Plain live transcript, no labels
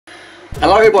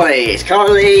Hello everybody, it's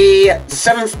currently the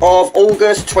 7th of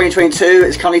August 2022,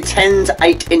 it's currently 10 to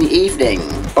 8 in the evening,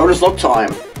 bonus log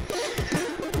time.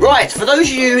 Right, for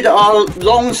those of you that are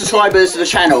long subscribers to the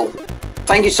channel,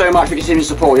 thank you so much for continuing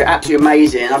support, you're absolutely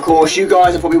amazing. And of course, you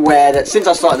guys are probably aware that since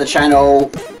I started the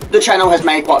channel has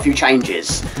made quite a few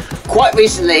changes. Quite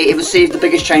recently, it received the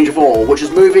biggest change of all, which is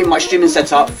moving my streaming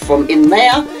setup from in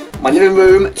there, my living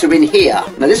room, to in here.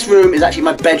 Now this room is actually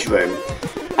my bedroom.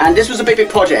 And this was a big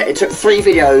project. It took 3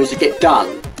 videos to get done.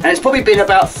 And it's probably been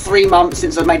about 3 months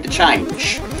since I made the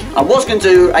change. I was going to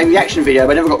do a reaction video,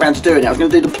 but I never got around to doing it. I was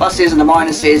going to do the pluses and the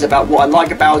minuses about what I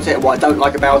like about it and what I don't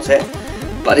like about it.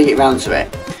 But I didn't get around to it.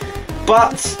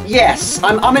 But yes,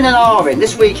 I'm in an R-in.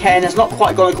 This weekend has not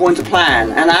quite gone according to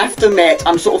plan. And I have to admit,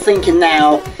 I'm sort of thinking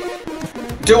now,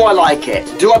 do I like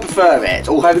it? Do I prefer it?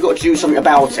 Or have we got to do something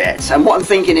about it? And what I'm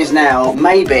thinking is now,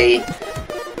 maybe,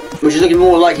 which is looking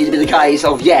more likely to be the case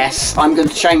of yes, I'm going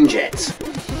to change it.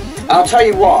 And I'll tell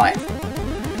you why.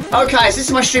 Okay, so this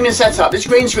is my streaming setup. This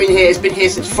green screen here has been here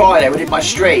since Friday when I did my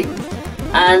stream.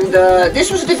 And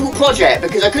this was a difficult project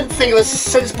because I couldn't think of a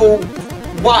sensible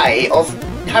way of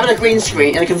having a green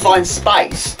screen in a confined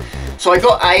space. So I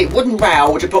got a wooden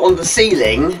rail which I put on the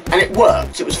ceiling and it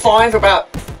worked. It was fine for about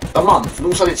a month and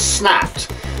all of a sudden it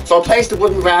snapped. So I placed the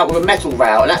wooden rail with a metal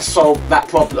rail and that solved that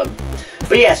problem.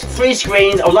 But yes, 3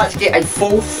 screens. I would like to get a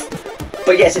 4th.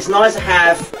 But yes, it's nice to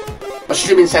have a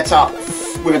streaming setup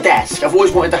with a desk. I've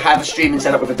always wanted to have a streaming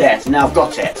setup with a desk, and now I've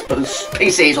got it. But the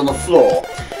PC is on the floor.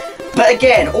 But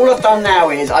again, all I've done now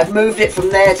is I've moved it from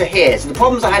there to here. So the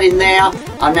problems I had in there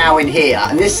are now in here.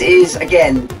 And this is,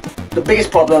 again, the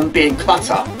biggest problem being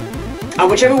clutter. And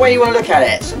whichever way you want to look at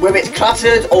it, whether it's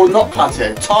cluttered or not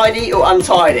cluttered, tidy or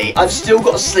untidy, I've still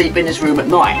got to sleep in this room at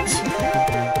night.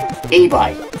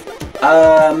 eBay.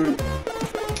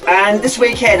 And this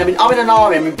weekend, I'm in an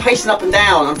R-in, I've been pacing up and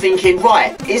down. I'm thinking,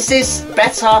 right, is this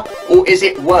better or is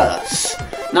it worse?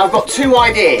 Now I've got 2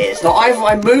 ideas. Now either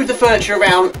I move the furniture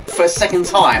around for a second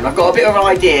time, I've got a bit of an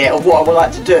idea of what I would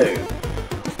like to do.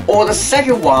 Or the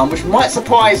second one, which might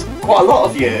surprise quite a lot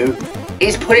of you,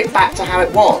 is put it back to how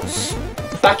it was.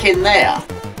 Back in there.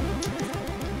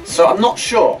 So I'm not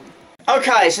sure.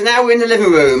 Okay, so now we're in the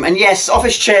living room, and yes,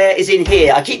 office chair is in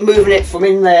here. I keep moving it from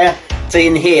in there to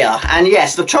in here. And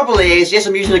yes, the trouble is, yes,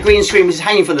 I'm using a green screen which is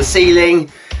hanging from the ceiling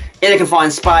in a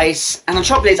confined space. And the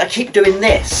trouble is, I keep doing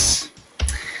this.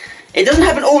 It doesn't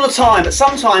happen all the time, but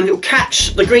sometimes it will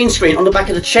catch the green screen on the back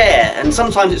of the chair, and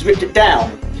sometimes it's ripped it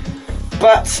down.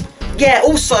 But yeah,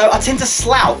 also I tend to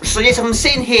slouch. So yes, if I'm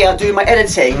sitting here doing my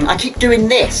editing, I keep doing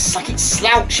this. I keep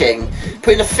slouching,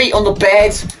 putting the feet on the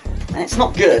bed. And it's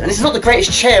not good, and it's not the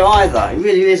greatest chair either, it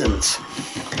really isn't.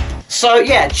 So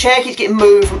yeah, chair keeps getting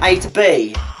moved from A to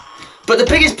B. But the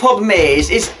biggest problem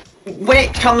is when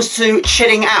it comes to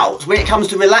chilling out, when it comes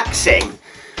to relaxing,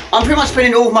 I'm pretty much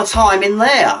spending all of my time in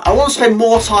there. I want to spend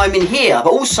more time in here,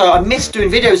 but also I miss doing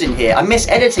videos in here, I miss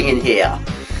editing in here.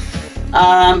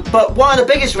 But one of the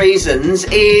biggest reasons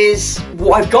is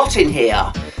what I've got in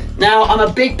here. Now, I'm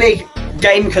a big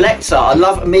game collector. I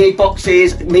love Amiga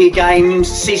boxes, Amiga games,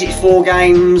 C64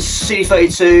 games,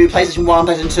 CD32, PlayStation 1,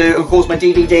 PlayStation 2, and of course my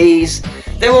DVDs.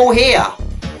 They're all here.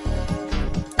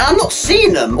 And I'm not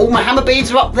seeing them. All my hammer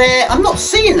beads are up there. I'm not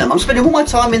seeing them. I'm spending all my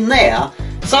time in there.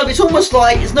 So it's almost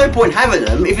like there's no point having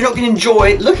them if you're not going to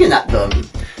enjoy looking at them.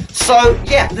 So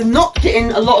yeah, they're not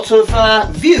getting a lot of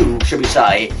view, shall we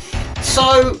say.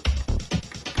 So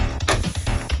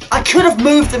I could have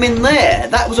moved them in there,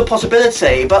 that was a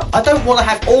possibility, but I don't want to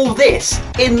have all this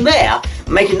in there,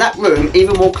 making that room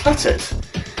even more cluttered.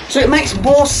 So it makes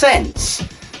more sense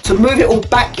to move it all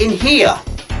back in here.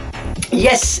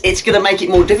 Yes, it's going to make it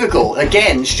more difficult.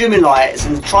 Again, streaming lights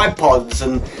and tripods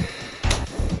and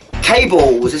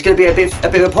cables is going to be a bit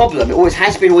of a problem. It always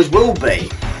has been, always will be.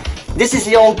 This is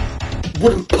the old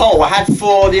wooden pole I had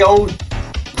for the old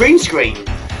green screen,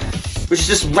 which is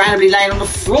just randomly laying on the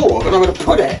floor. I don't know where to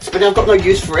put it, but I've got no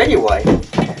use for it anyway.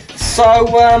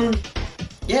 So,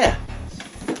 yeah.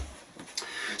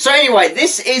 So anyway,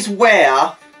 this is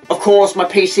where, of course, my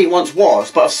PC once was,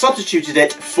 but I've substituted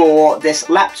it for this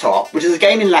laptop, which is a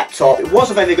gaming laptop. It was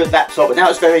a very good laptop, but now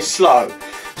it's very slow.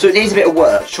 So it needs a bit of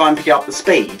work to try and pick up the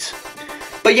speed.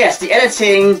 But yes, the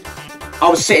editing, I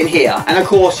was sitting here, and of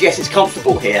course, yes, it's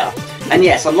comfortable here. And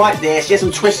yes, I like this. Yes,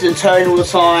 I'm twisting and turning all the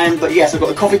time. But yes, I've got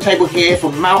the coffee table here for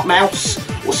mouse.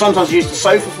 Or sometimes I use the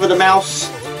sofa for the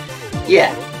mouse.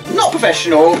 Yeah, not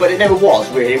professional, but it never was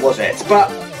really, was it?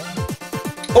 But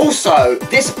also,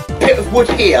 this bit of wood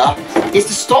here is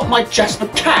to stop my Jasper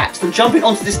cat from jumping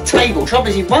onto this table. Trouble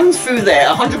is, he runs through there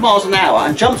 100 miles an hour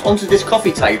and jumps onto this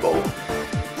coffee table.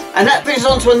 And that brings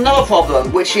us on to another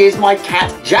problem, which is my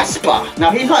cat Jasper.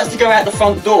 Now he likes to go out the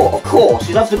front door, of course.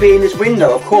 He loves to be in this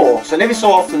window, of course. And every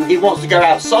so often he wants to go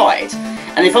outside.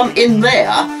 And if I'm in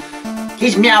there,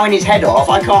 he's meowing his head off.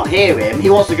 I can't hear him. He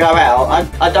wants to go out.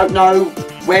 I don't know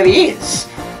where he is.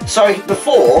 So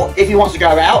before, if he wants to go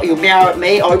out, he'll meow at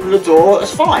me, open the door,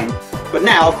 that's fine. But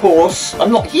now, of course,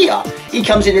 I'm not here. He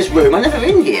comes in this room, I'm never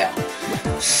in here.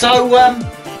 So,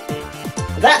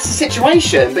 that's the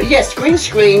situation. But yes, the green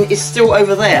screen is still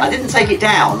over there. I didn't take it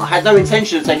down. I had no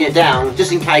intention of taking it down,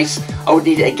 just in case I would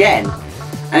need it again.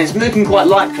 And it's looking quite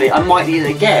likely I might need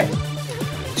it again.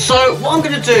 So, what I'm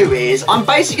going to do is, I'm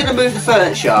basically going to move the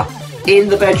furniture in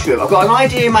the bedroom. I've got an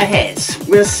idea in my head.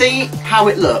 We're going to see how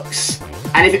it looks.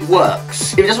 And if it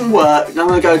works. If it doesn't work, then I'm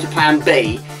going to go to plan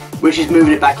B, which is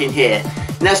moving it back in here.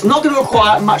 Now it's not going to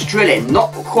require much drilling,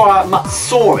 not require much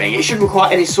sawing. It shouldn't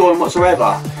require any sawing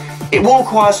whatsoever. It will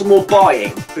require some more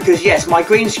buying, because yes, my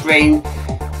green screen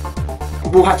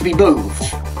will have to be moved.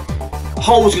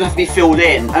 Holes are going to have to be filled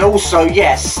in, and also,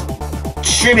 yes,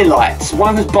 streaming lights.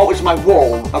 One of them's bolted to my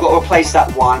wall. I've got to replace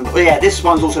that one. But yeah, this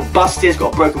one's also busted. It's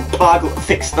got a broken plug. I've got to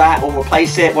fix that or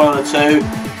replace it, one of the two.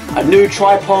 A new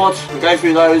tripod, we'll go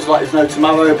through those like there's no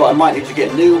tomorrow, but I might need to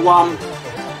get a new one.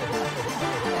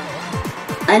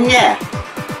 And yeah.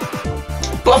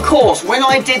 But of course, when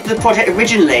I did the project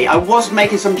originally, I was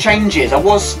making some changes. I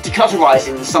was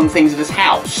declutterising some things in this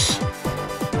house.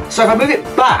 So if I move it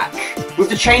back, with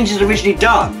the changes originally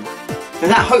done, then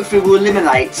that hopefully will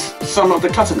eliminate some of the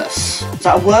clutterness. Is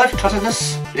that a word?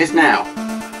 Clutterness? It is now.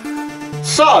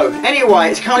 So, anyway,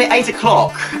 it's currently 8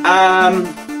 o'clock.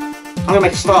 I'm going to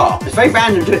make a start. It's very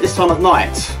random to do it this time of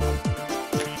night.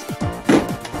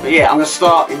 But yeah, I'm going to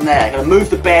start in there. I'm going to move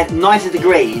the bed 90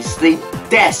 degrees. The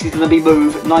desk is going to be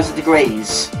moved 90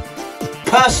 degrees.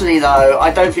 Personally though,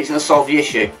 I don't think it's going to solve the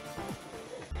issue.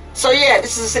 So yeah,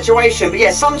 this is the situation. But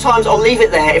yeah, sometimes I'll leave it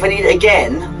there if I need it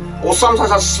again. Or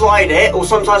sometimes I'll slide it. Or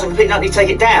sometimes I completely take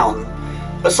it down.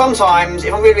 But sometimes,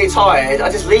 if I'm really, really tired,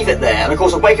 I just leave it there. And of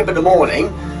course I wake up in the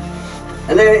morning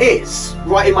and there it is,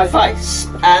 right in my face.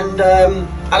 And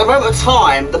at the moment of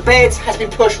time, the bed has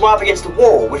been pushed right up against the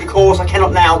wall, which of course I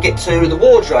cannot now get to the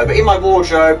wardrobe. But in my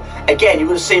wardrobe, again, you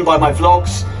would have seen by my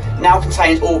vlogs, now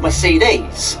contains all of my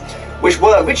CDs, which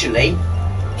were originally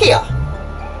here.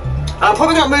 And I'm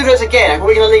probably going to move those again. I'm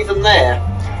probably going to leave them there.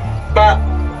 But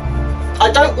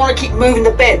I don't want to keep moving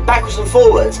the bed backwards and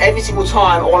forwards every single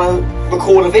time I want to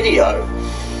record a video.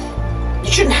 You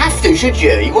shouldn't have to, should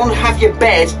you? You want to have your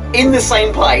bed in the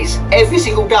same place every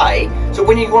single day, so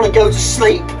when you want to go to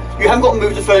sleep, you haven't got to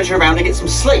move the furniture around to get some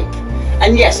sleep.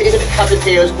 And yes, it is a bit cluttered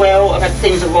here as well. I've had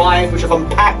things arrive which I've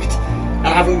unpacked, and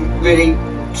I haven't really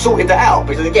sorted that out,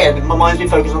 because again, my mind's been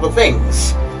focused on other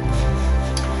things.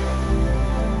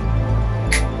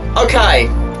 Okay,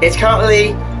 it's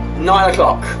currently 9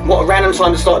 o'clock. What a random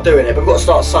time to start doing it, but we've got to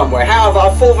start somewhere. However,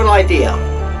 I've thought of an idea.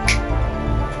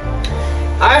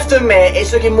 I have to admit,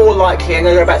 it's looking more likely I'm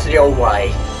going to go back to the old way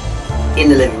in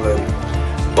the living room.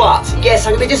 But, yes,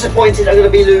 I'm going to be disappointed I'm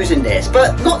going to be losing this.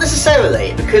 But not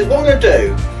necessarily, because what I'm going to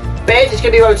do, bed is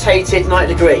going to be rotated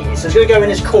 90 degrees. So it's going to go in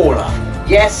this corner.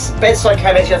 Yes, bedside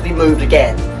cabinets have to be moved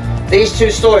again. These two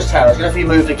storage towers are going to have to be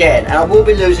moved again. And I will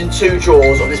be losing 2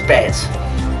 drawers on this bed.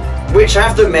 Which I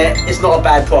have to admit, is not a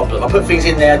bad problem. I put things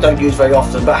in there I don't use very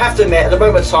often. But I have to admit, at the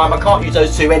moment of time, I can't use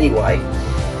those 2 anyway.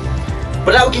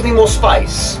 But that will give me more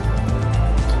space.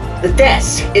 The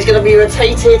desk is going to be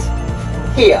rotated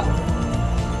here,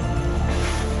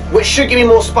 which should give me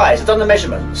more space. I've done the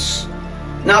measurements.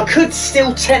 Now I could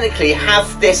still technically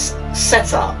have this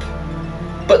set up,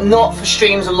 but not for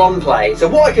streams and long play. So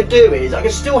what I could do is, I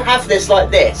could still have this like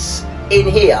this, in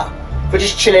here, for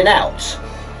just chilling out.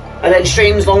 And then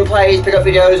streams, long plays, pick up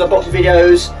videos, unboxing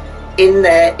videos, in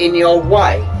there, in the old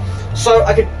way. So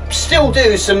I could still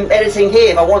do some editing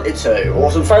here if I wanted to, or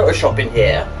some Photoshop in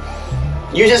here.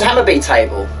 Use this Hammerby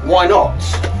table, why not?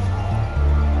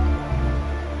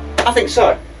 I think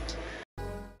so.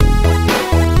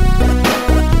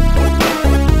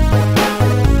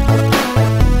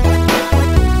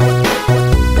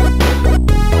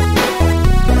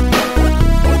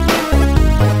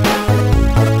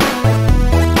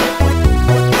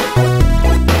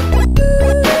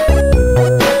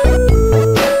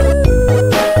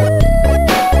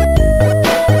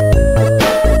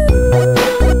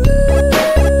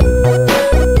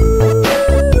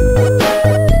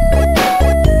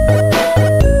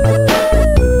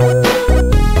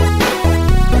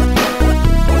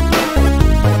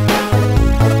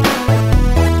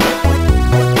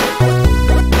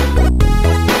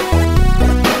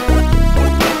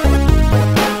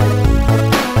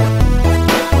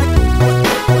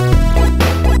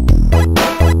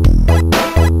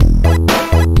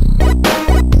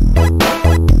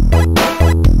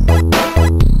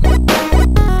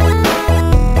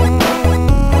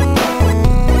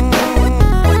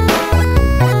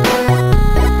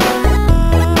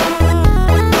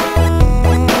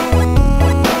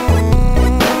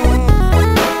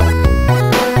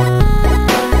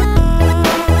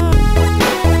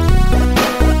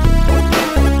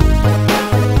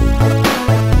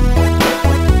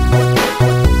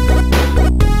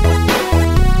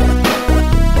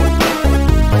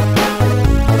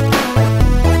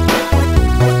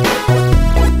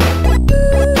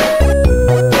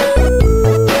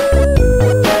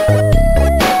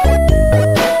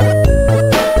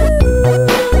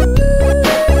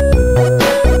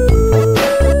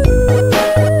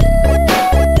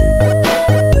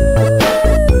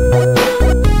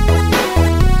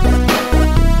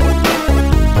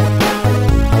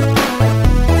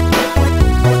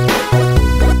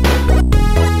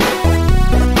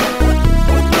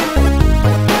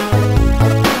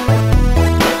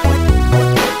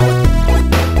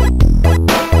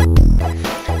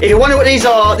 these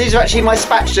are actually my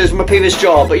spatulas from my previous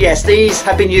job, but yes, these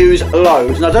have been used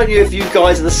loads. And I don't know if you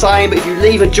guys are the same, but if you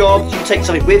leave a job, you take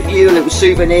something with you, a little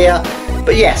souvenir.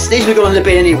 But yes, these would have gone in the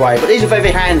bin anyway, but these are very,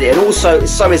 very handy, and also,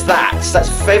 so is that. So that's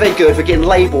very, very good for getting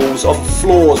labels off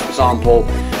floors, for example.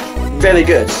 Very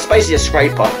good. It's basically a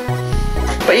scraper.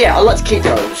 But yeah, I like to keep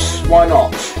those. Why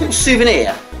not? Little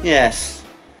souvenir. Yes.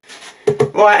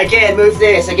 Right, again, move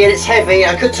this. Again, it's heavy.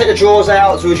 I could take the drawers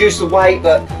out to reduce the weight,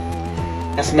 but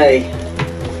that's me.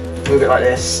 Move it like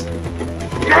this.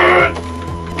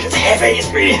 It's heavy. It's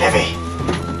really heavy.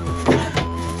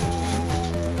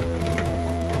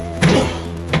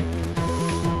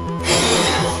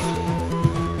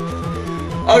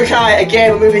 Okay,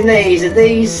 again, we're moving these, and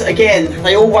these, again,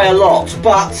 they all weigh a lot,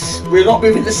 but we're not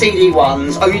moving the CD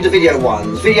ones, only the video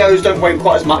ones. Videos don't weigh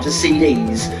quite as much as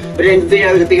CDs, but then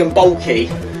videos are big and bulky.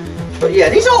 But yeah,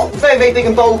 these aren't very, very big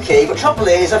and bulky, but trouble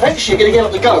is, eventually you're going to get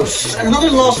up the ghosts, and they're not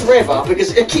going to last forever,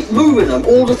 because I keep moving them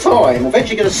all the time,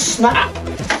 eventually going to snap.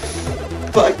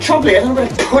 But the trouble is, I don't know where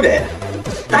to put it.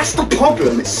 That's the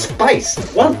problem, it's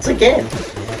space, once again.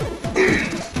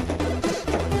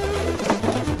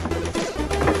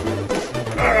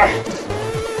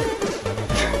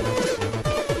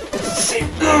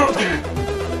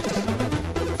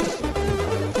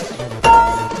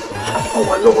 Oh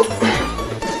my lord.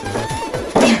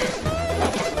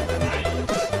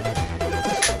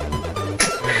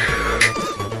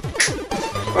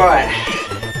 Right.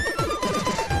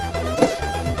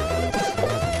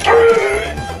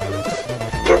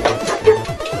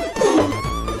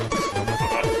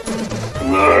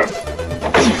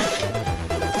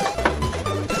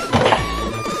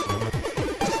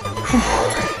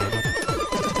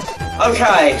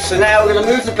 Okay, so now we're going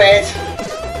to move the bed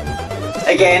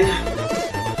again,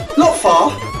 not far,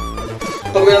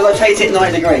 but we're going to rotate it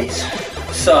 90 degrees.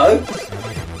 So,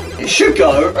 it should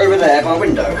go over there by a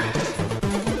window.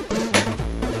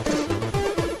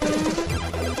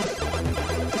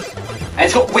 And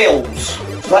it's got wheels,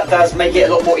 so that does make it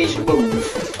a lot more easy to move.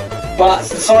 But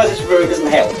the size of this room doesn't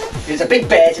help. It's a big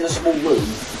bed in a small room.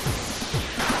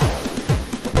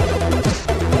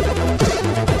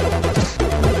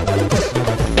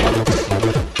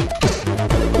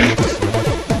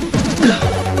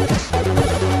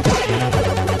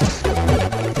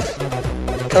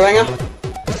 Coat hanger.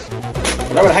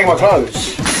 I'm going to hang my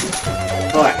clothes.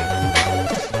 Right.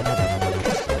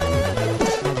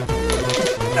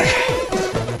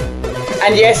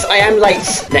 And yes, I am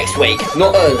late next week,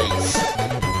 not earlies.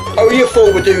 Only a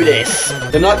fool would do this.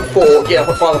 The night before, get up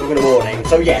at 5 o'clock in the morning.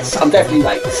 So yes, I'm definitely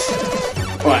late.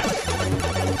 Right.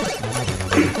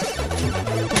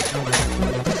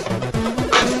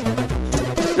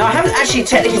 Now I haven't actually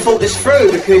technically thought this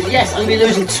through because yes, I'm going to be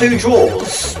losing 2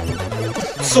 drawers.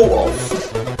 Sort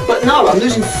of. But no, I'm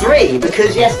losing 3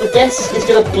 because yes, the desk is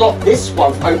going to block this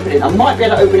one from opening. I might be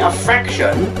able to open it a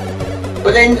fraction,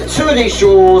 but then 2 of these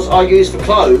drawers are used for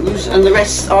clothes and the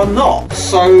rest are not.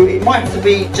 So it might have to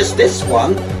be just this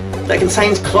one that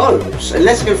contains clothes.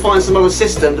 Unless I can find some other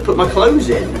system to put my clothes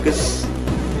in, because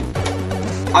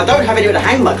I don't have anywhere to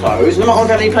hang my clothes and I'm not going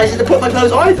to have any places to put my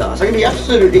clothes either. So I'm going to be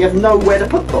absolutely have nowhere to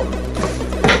put them.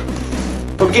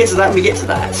 But we get to that when we get to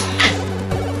that.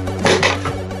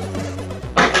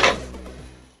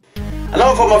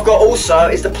 Another problem I've got also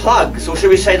is the plugs, or should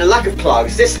we say the lack of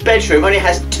plugs. This bedroom only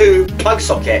has 2 plug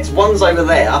sockets. One's over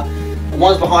there and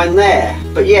one's behind there.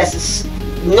 But yes, it's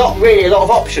not really a lot of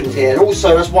options here, and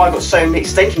also that's why I've got so many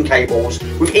extension cables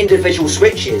with individual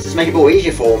switches. It's making it more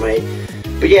easier for me.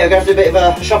 But yeah, we're going to have to do a bit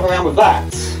of a shop around with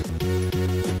that.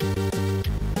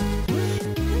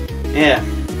 Yeah.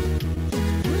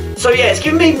 So yeah, it's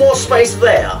giving me more space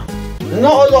there.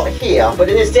 Not a lot here, but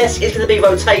in this desk it's going to be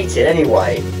rotated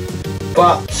anyway.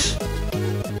 But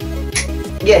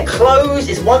yeah, clothes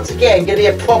is once again going to be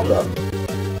a problem.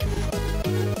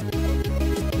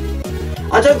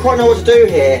 I don't quite know what to do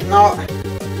here. No.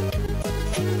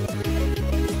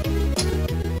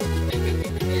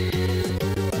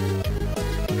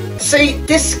 See,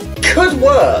 this could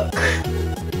work,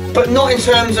 but not in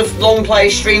terms of long play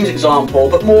streams example,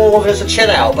 but more of as a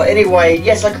chill out. But anyway,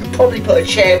 yes, I could probably put a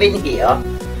chair in here,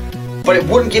 but it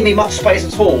wouldn't give me much space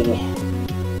at all.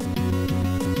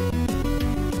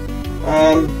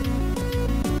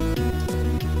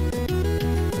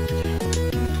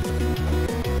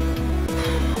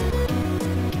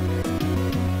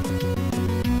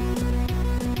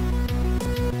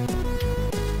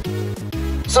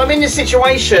 So I'm in this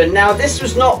situation. Now this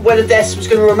was not where the desk was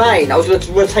going to remain. I was going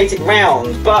to rotate it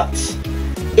round, but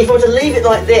if I were to leave it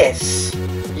like this,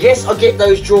 yes, I'll get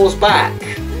those drawers back,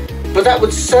 But that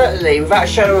would certainly, without a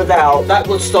shadow of a doubt, that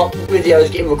would stop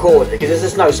videos getting recorded because there's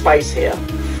just no space here.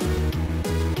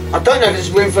 I don't know if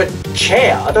there's room for a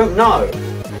chair, I don't know.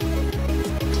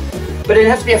 But it'd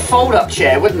have to be a fold-up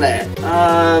chair, wouldn't it?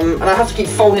 And I'd have to keep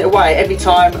folding it away every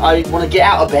time I want to get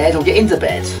out of bed or get into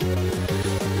bed.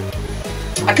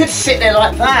 I could sit there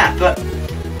like that, but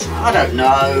I don't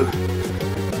know.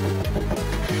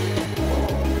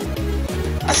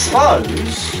 I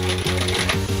suppose.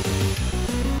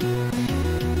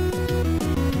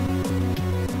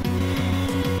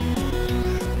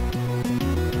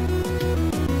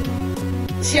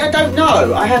 See, I don't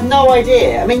know. I have no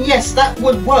idea. I mean, yes, that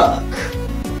would work.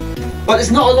 But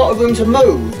there's not a lot of room to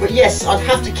move. But yes, I'd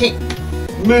have to keep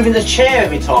moving the chair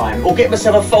every time or get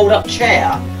myself a fold-up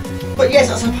chair. But yes,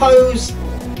 I suppose,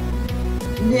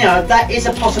 you know, that is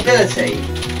a possibility.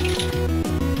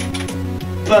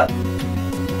 But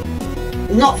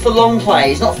not for long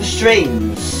plays, not for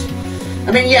streams.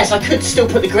 I mean, yes, I could still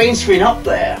put the green screen up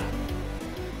there.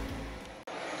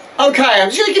 Okay, I'm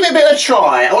just going to give it a bit of a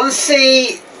try. I want to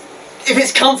see if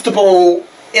it's comfortable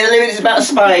in a limited amount of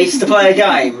space to play a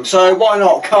game. So why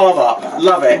not? Carve up.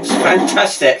 Love it.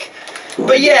 Fantastic.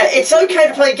 But yeah, it's okay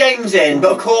to play games in,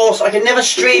 but of course I can never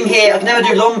stream here, I can never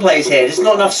do long plays here, there's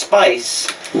not enough space.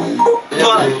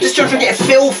 But just trying to get a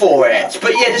feel for it.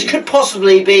 But yeah, this could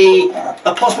possibly be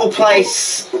a possible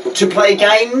place to play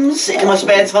games in my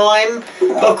spare time.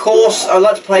 But of course I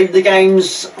like to play the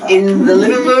games in the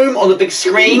living room on the big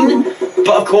screen.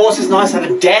 But of course it's nice to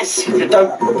have a desk, which I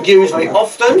don't use very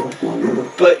often.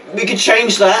 But we could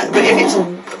change that, but if it's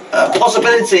a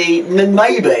possibility, then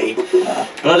maybe.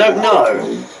 But I don't know.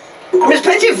 I mean, there's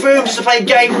plenty of room just to play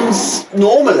games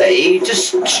normally,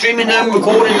 just streaming them,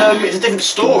 recording them, it's a different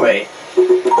story.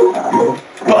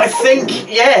 But I think,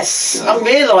 yes, I'm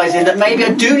realising that maybe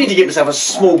I do need to get myself a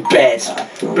small bed.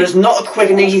 But it's not a quick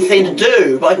and easy thing to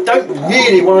do, but I don't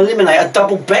really want to eliminate a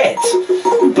double bed.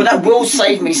 But that will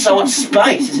save me so much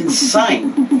space, it's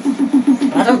insane.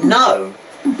 I don't know.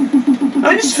 I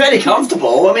mean, it's fairly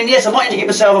comfortable. I mean, yes, I might need to get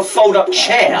myself a fold-up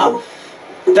chair.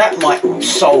 That might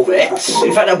solve it.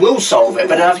 In fact, that will solve it,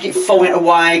 but I have to keep folding it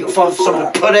away, got to find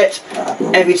somewhere to put it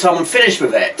every time I'm finished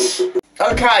with it.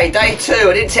 Okay, day 2.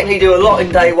 I didn't technically do a lot in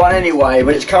day 1 anyway,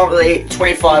 but it's currently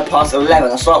 25 past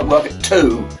 11. I start work at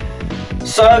 2.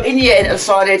 So, in the end, I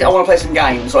decided I want to play some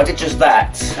games, so I did just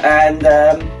that. And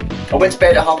I went to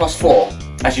bed at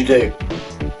 4:30, as you do.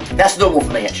 That's normal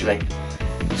for me, actually.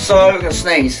 So, I'm going to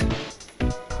sneeze.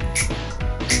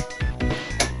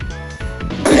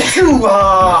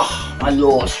 Ah, my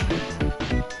lord. I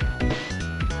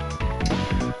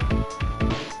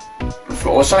forgot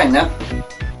what I was saying now.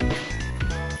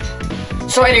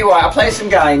 So anyway, I played some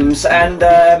games and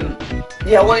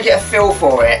yeah, I want to get a feel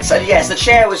for it. So yes, the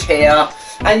chair was here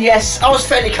and yes, I was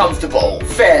fairly comfortable,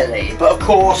 but of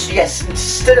course, yes,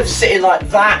 instead of sitting like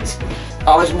that,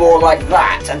 I was more like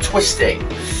that and twisting.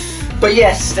 But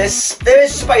yes, there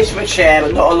is space for a chair,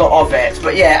 but not a lot of it.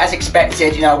 But yeah, as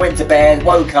expected, you know, I went to bed,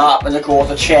 woke up, and of course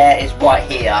the chair is right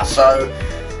here. So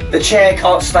the chair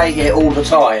can't stay here all the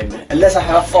time, unless I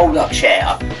have a fold-up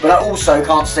chair. But I also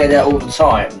can't stay there all the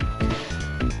time.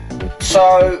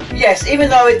 So yes, even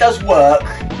though it does work,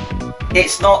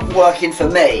 it's not working for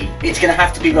me. It's going to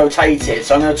have to be rotated.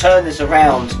 So I'm going to turn this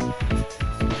around.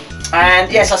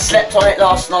 And yes, I slept on it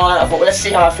last night. I thought, well, let's see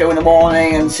how I feel in the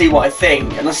morning and see what I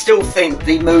think. And I still think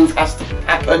the move has to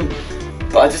happen,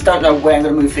 but I just don't know where I'm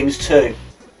going to move things to.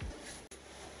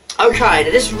 Okay,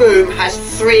 now this room has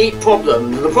 3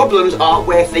 problems. The problems are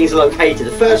where things are located.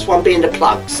 The first one being the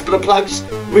plugs. But the plugs,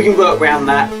 we can work around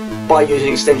that by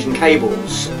using extension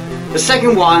cables. The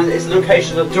second one is the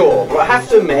location of the door. But I have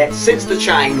to admit, since the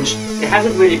change, it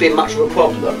hasn't really been much of a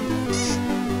problem.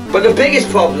 But the biggest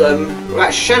problem, without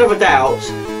a shadow of a doubt,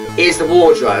 is the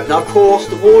wardrobe. Now of course,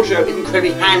 the wardrobe is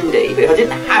incredibly handy, but if I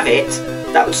didn't have it,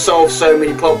 that would solve so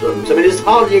many problems. I mean, there's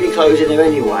hardly any clothes in there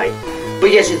anyway.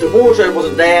 But yes, if the wardrobe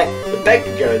wasn't there, the bed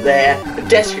could go there, the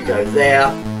desk could go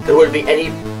there, there wouldn't be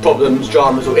any problems,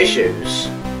 dramas or issues.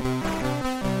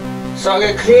 So I'm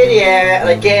going to clear the area, and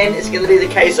again, it's going to be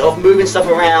the case of moving stuff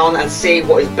around and seeing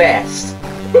what is best.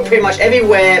 But pretty much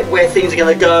everywhere where things are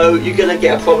going to go, you're going to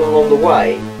get a problem along the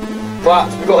way.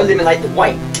 But we've got to eliminate the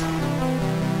weight.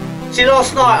 See,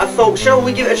 last night I thought, shall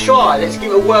we give it a try? Let's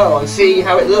give it a whirl and see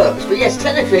how it looks. But yes,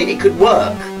 technically it could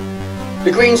work. The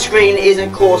green screen is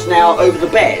of course now over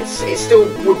the beds. It still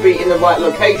would be in the right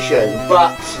location,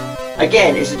 but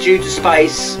again, it's due to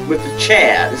space with the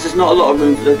chair. There's just not a lot of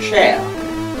room for the chair.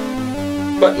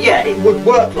 But yeah, it would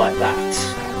work like that.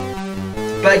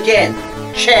 But again,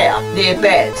 chair near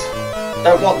bed.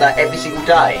 Don't want that every single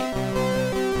day.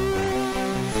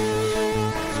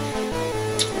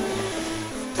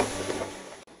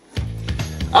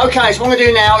 Okay, so what I'm going to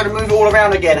do now, I'm going to move it all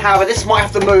around again. However, this might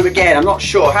have to move again, I'm not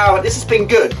sure. However, this has been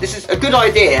good. This is a good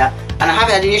idea, and I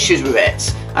haven't had any issues with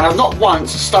it. And I've not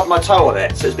once stubbed my toe on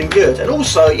it, so it's been good. And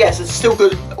also, yes, there's still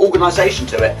good organisation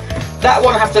to it. That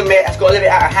one, I have to admit, has got a little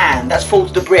bit out of hand. That's full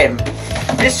to the brim.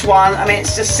 This one, I mean,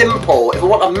 it's just simple. If I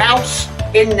want a mouse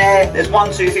in there, there's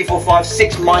 1, 2, 3, 4, 5,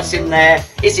 6 mice in there.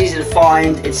 It's easy to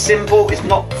find. It's simple. It's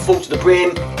not full to the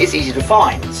brim. It's easy to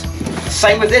find.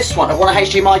 Same with this one. I want a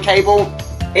HDMI cable.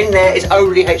 In there is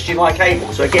only HDMI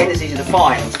cable, so again, it's easy to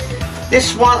find.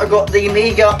 This one, I've got the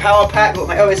Amiga power pack, I've got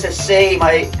my OSSC,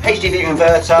 my HDV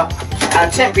converter,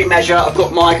 and a temporary measure. I've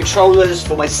got my controllers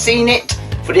for my CNIT,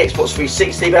 for the Xbox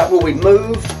 360, but that will be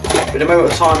moved. But the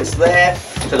moment of time it's there,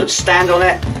 so don't stand on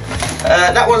it.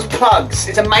 That one's plugs.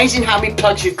 It's amazing how many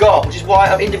plugs you've got, which is why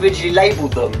I've individually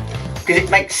labelled them, because it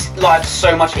makes life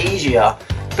so much easier.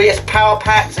 But yes, power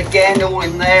packs, again, they're all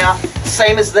in there.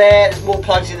 Same as there's more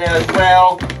plugs in there as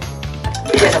well.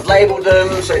 But yes, I've labelled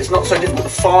them, so it's not so difficult to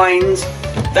find.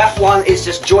 That one is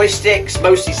just joysticks,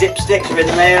 mostly zip sticks are in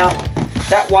there.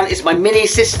 That one is my mini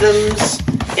systems.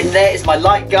 In there is my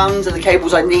light guns and the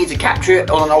cables I need to capture it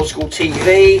on an old school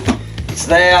TV. It's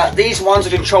there. These ones are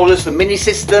controllers for mini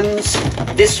systems.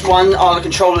 This one are the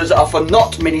controllers that are for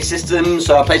not mini systems.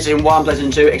 So PlayStation 1,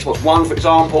 PlayStation 2, Xbox One, for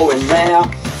example, in there.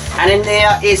 And in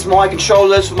there is my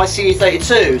controllers for my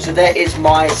CD32. So there is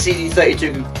my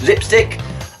CD32 zipstick.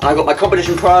 And I've got my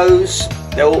Competition Pros.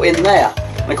 They're all in there.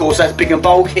 And of course that's big and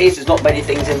bulky, so there's not many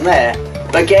things in there.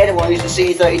 But again, if I use the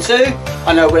CD32,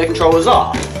 I know where the controllers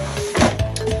are.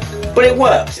 But it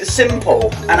works, it's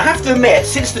simple. And I have to admit,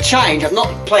 since the change, I've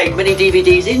not played many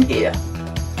DVDs in here.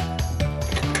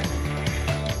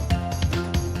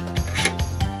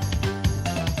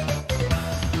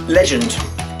 Legend.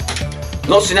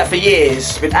 Not seen that for years.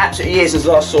 It's been absolutely years since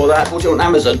I last saw that. Bought it on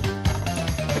Amazon.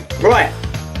 Right.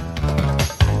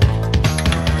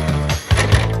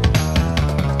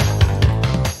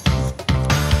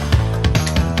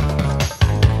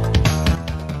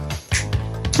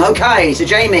 Okay, so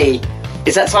Jamie,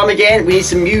 it's that time again. We need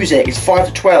some music. It's 5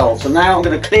 to 12. So now I'm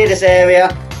going to clear this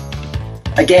area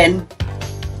again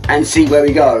and see where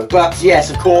we go. But yes,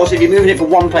 of course, if you're moving it from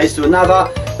one place to another,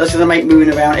 that's going to make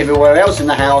moving around everywhere else in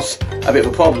the house a bit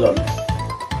of a problem.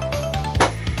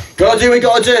 Gotta do what we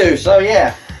gotta do, so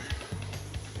yeah.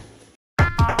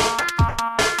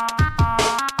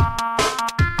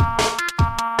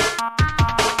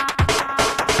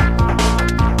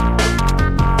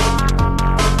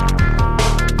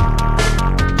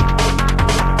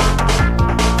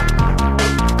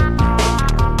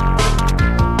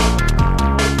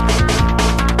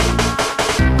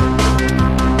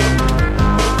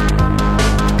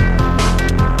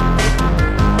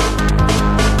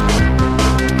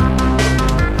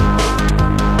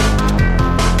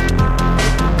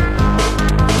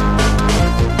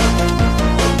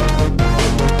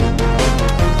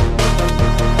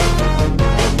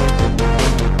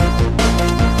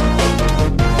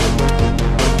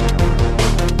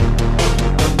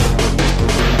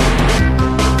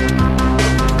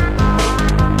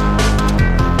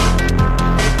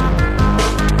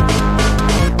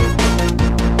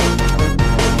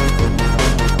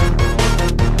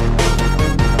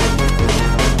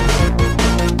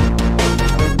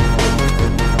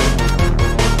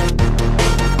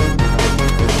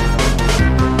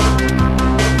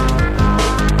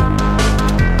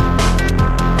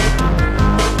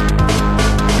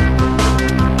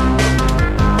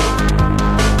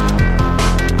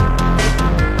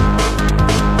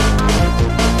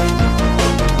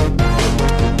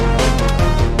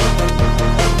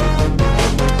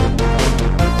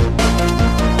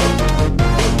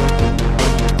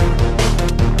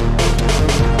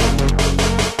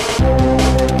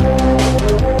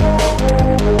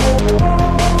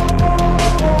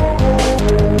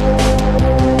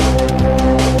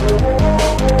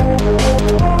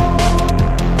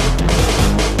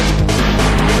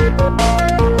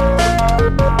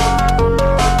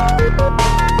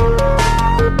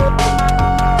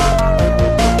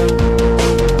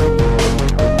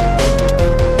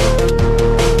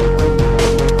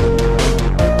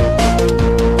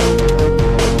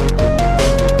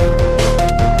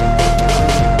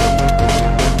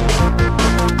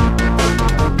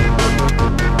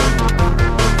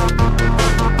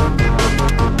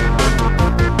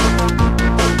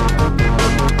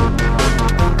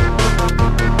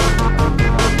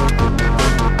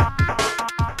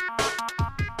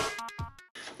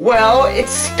 Well,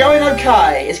 it's going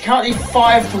okay. It's currently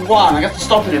 5 to 1. I have to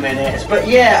stop in a minute. But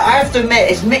yeah, I have to admit,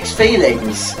 it's mixed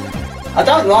feelings. I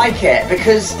don't like it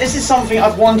because this is something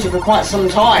I've wanted for quite some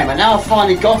time, and now I've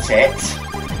finally got it.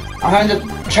 I'm going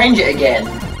to change it again,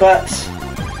 but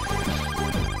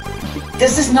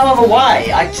there's just no other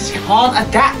way. I just can't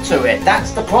adapt to it.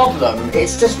 That's the problem.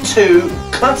 It's just too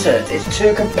cluttered. It's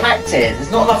too compacted.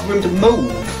 There's not enough room to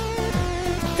move.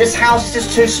 This house is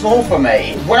just too small for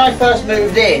me. When I first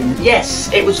moved in,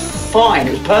 yes, it was fine.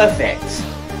 It was perfect.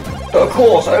 But of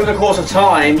course, over the course of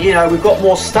time, you know, we've got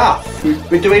more stuff.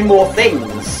 We're doing more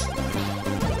things.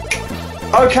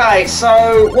 Okay,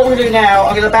 so what we're going to do now,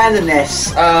 I'm going to abandon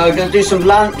this. I'm going to do some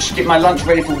lunch, get my lunch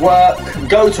ready for work,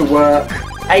 go to work,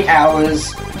 8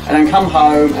 hours, and then come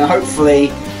home and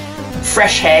hopefully,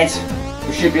 fresh head,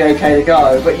 we should be okay to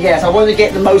go. But yes, I want to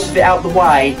get the most of it out of the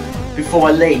way before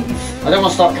I leave. I don't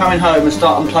want to start coming home and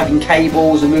start unplugging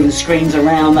cables and moving screens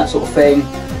around, that sort of thing.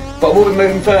 But we'll be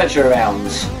moving furniture around.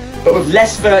 But with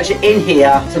less furniture in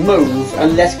here to move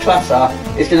and less clutter,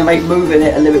 it's going to make moving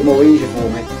it a little bit more easier for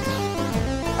me.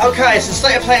 Okay, so the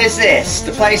state of play is this.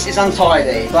 The place is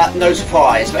untidy, but no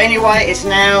surprise. But anyway, it's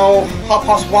now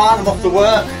 1:30. I'm off to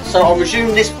work, so I'll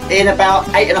resume this in about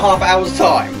 8.5 hours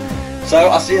time. So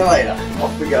I'll see you later.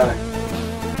 Off we go.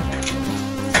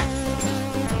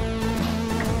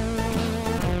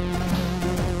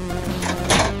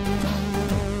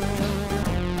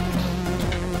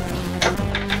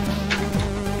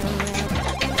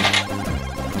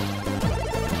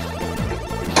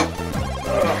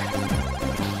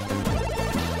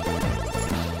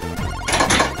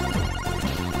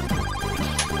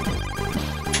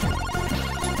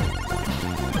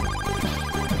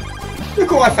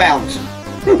 Look what I found.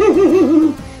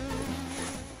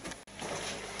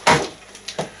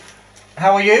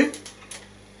 How are you?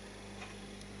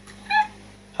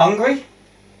 Hungry?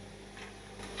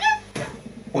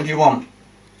 What do you want?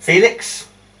 Felix?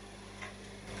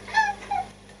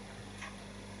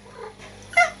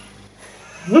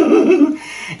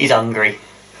 He's hungry.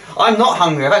 I'm not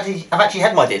hungry. I've actually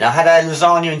had my dinner. I had a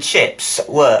lasagna and chips at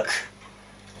work.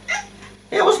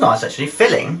 Yeah, it was nice actually.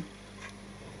 Filling.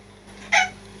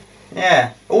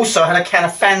 Yeah. Also, I had a can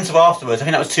of Fanta afterwards. I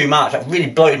think that was too much. That really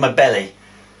bloated my belly.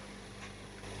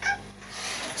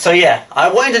 So yeah, I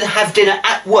wanted to have dinner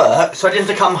at work so I didn't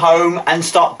have to come home and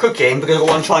start cooking because I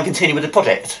want to try and continue with the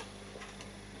project.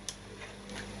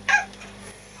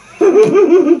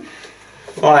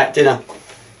 Right, dinner.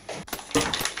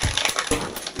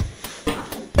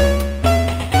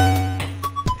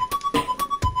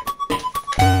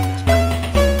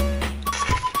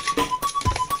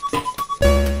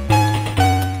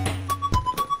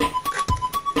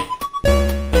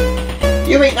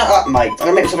 You eat that up, mate. I'm going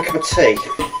to make myself a cup of tea.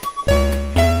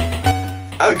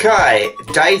 Okay,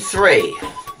 day 3.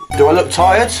 Do I look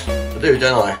tired? I do,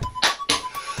 don't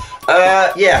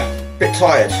I? Yeah, a bit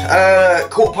tired.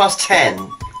 10:15.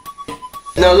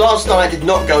 Now, last night did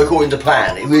not go according to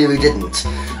plan. It really didn't.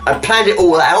 I planned it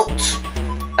all out.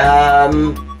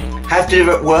 Have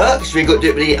dinner at work, so we got to do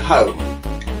it when I get home.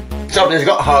 So I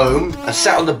got home, I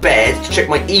sat on the bed to check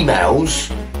my emails,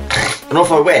 and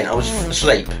off I went. I was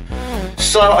asleep.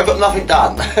 So I got nothing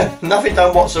done. Nothing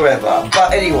done whatsoever.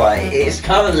 But anyway, it's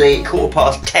currently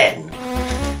 10:15.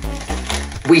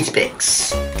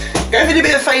 Weetabix. Going through a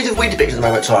bit of a phase of Weetabix at the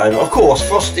moment in time. Of course,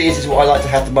 Frosties is what I like to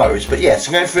have the most. But yes,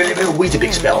 I'm going through a little bit of a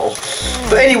Weetabix spell.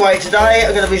 But anyway, today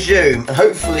I'm going to resume and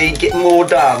hopefully get more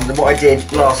done than what I did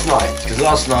last night. Because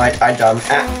last night I'd done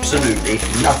absolutely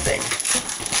nothing.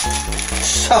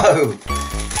 So,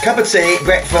 cup of tea,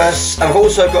 breakfast, and I've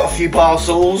also got a few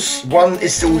parcels. One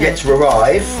is still yet to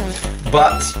arrive,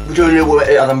 but we're doing a little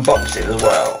bit of unboxing as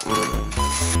well.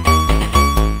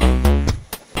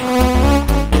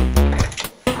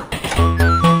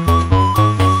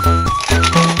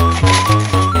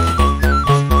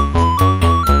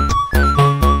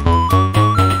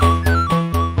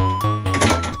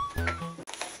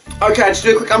 Okay, just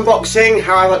do a quick unboxing,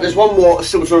 however there's one more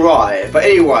still to arrive. But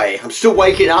anyway, I'm still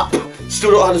waking up.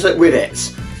 Still not 100% with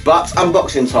it, but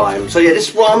unboxing time. So yeah,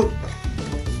 this one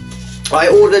I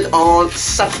ordered on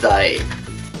Saturday.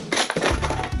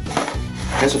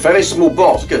 It's a very small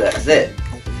box. Look at that. That's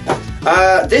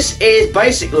it. This is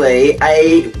basically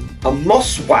a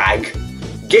Moswag.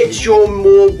 Get your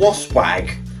more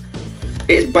Waswag.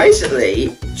 It's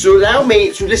basically to allow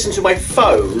me to listen to my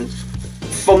phone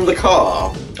from the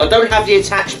car. I don't have the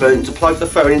attachment to plug the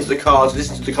phone into the car to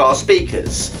listen to the car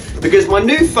speakers because my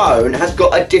new phone has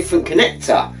got a different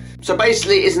connector. So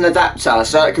basically it's an adapter,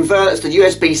 so it converts the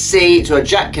USB-C to a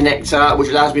jack connector which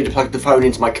allows me to plug the phone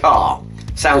into my car.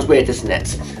 Sounds weird, doesn't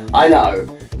it? I know.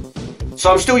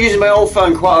 So I'm still using my old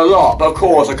phone quite a lot, but of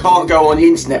course I can't go on the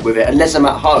internet with it unless I'm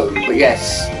at home. But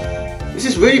yes, this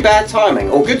is really bad timing,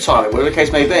 or good timing, whatever the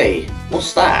case may be.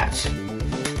 What's that?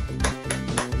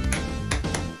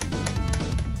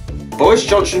 Boris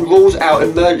Johnson rules out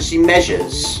emergency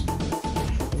measures.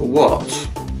 For what?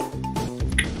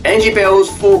 Energy bills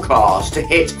forecast to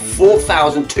hit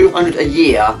 4,200 a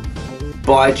year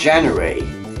by January.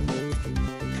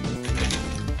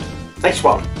 Next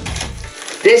one.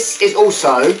 This is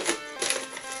also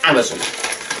Amazon.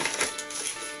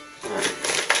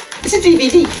 It's a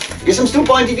DVD, because I'm still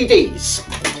buying DVDs.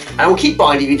 And I will keep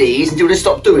buying DVDs until they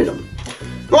stop doing them.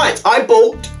 Right, I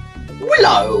bought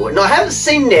Willow, and I haven't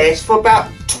seen this for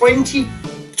about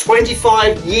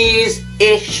 25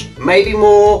 years-ish, maybe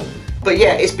more. But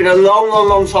yeah, it's been a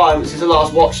long time since I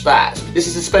last watched that. This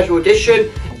is a special edition,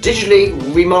 digitally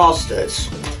remastered.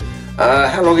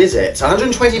 How long is it?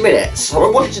 120 minutes. I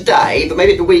won't watch it today, but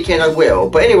maybe at the weekend I will.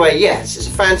 But anyway, yes, it's a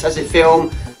fantastic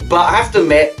film, but I have to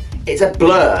admit, it's a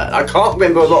blur. I can't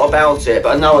remember a lot about it,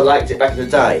 but I know I liked it back in the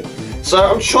day. So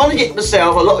I'm trying to get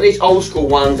myself a lot of these old school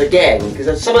ones again,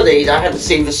 because some of these I haven't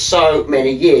seen for so many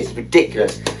years. It's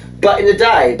ridiculous. But in the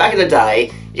day, back in the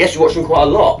day, you used to watch them quite a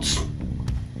lot.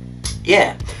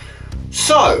 Yeah.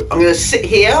 So I'm going to sit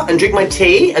here and drink my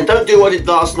tea, and don't do what I did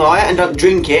last night, and don't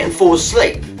drink it and fall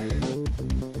asleep.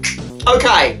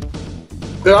 Okay.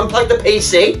 I'm going to unplug the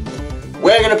PC.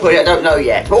 Where I'm going to put it, I don't know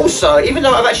yet. But also, even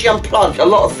though I've actually unplugged a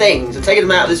lot of things and taken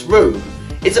them out of this room,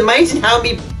 it's amazing how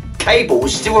many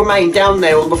cables still remain down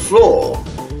there on the floor.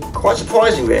 Quite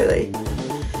surprising, really.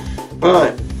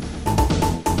 Right.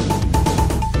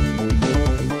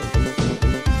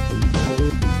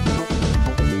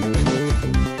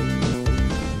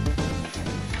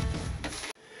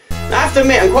 I have to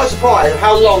admit, I'm quite surprised at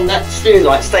how long that ceiling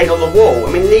light stayed on the wall.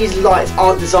 I mean, these lights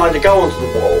aren't designed to go onto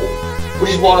the wall, which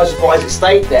is why I was surprised it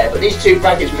stayed there. But these two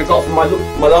brackets, which I got from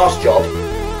my last job,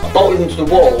 I bolted them to the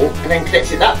wall and then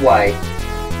connected it that way.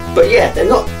 But yeah, they're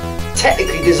not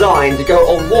technically designed to go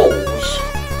on walls.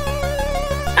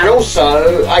 And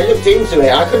also, I looked into it,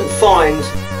 I couldn't find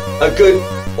a good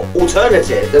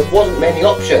alternative. There wasn't many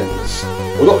options.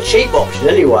 Well, not cheap option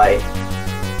anyway.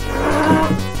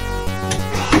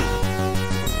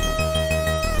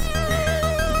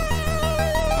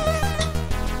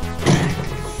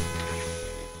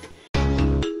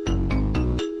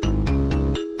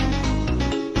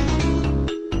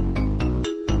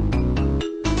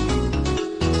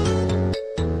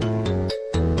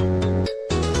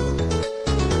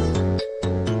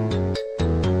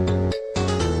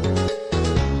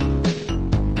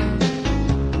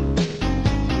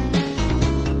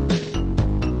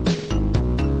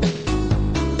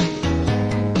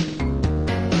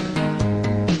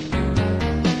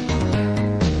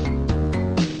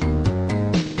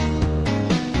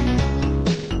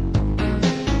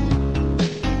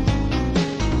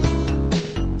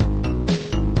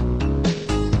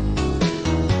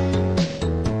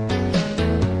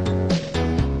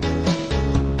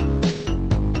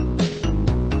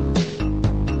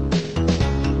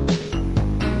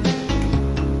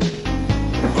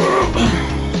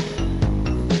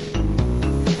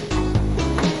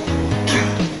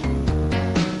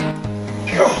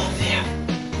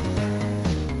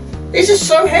 This is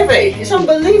so heavy, it's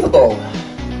unbelievable.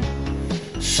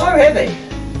 So heavy.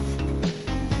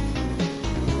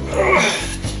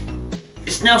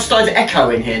 It's now starting to echo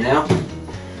in here now.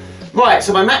 Right,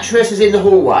 so my mattress is in the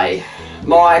hallway.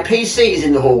 My PC is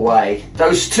in the hallway.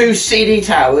 Those two CD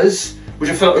towers, which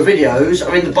I filmed with videos,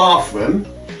 are in the bathroom.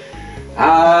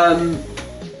 And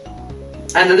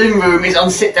the living room is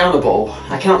unsit-downable.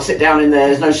 I can't sit down in there,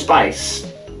 there's no space.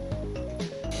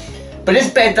 But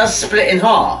this bed does split in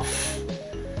half.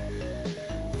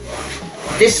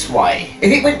 This way.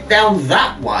 If it went down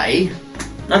that way,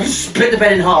 I could split the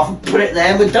bed in half and put it there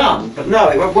and we're done. But no,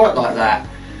 it won't work like that.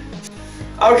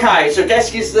 Okay, so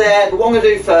desk is there. But what I'm going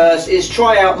to do first is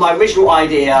try out my original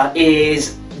idea,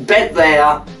 is bed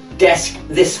there, desk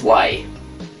this way.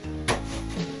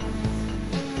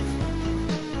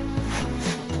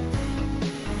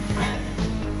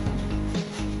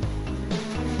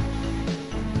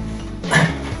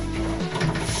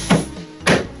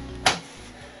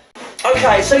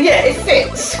 Okay, so yeah, it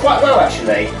fits quite well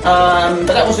actually, but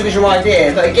that was the original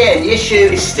idea. But again, the issue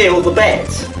is still the bed.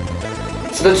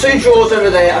 So the two drawers over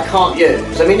there I can't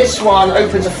use. I mean, this one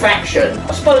opens a fraction.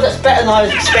 I suppose that's better than I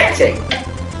was expecting.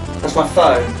 That's my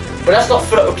phone. But that's not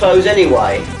full up with clothes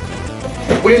anyway.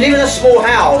 When you live in a small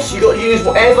house, you've got to use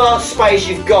whatever space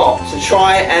you've got to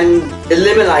try and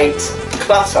eliminate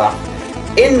clutter.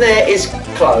 In there is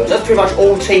clothes. That's pretty much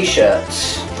all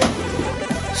t-shirts.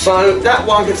 So that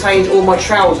one contains all my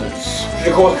trousers, which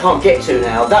of course I can't get to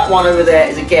now. That one over there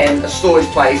is again a storage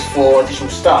place for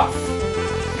additional stuff.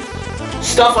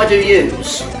 Stuff I do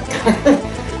use.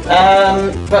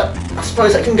 But I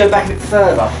suppose I can go back a bit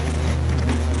further.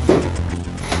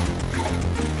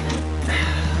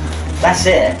 That's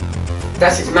it.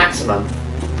 That's its maximum.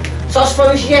 So I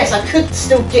suppose, yes, I could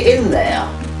still get in there.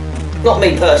 Not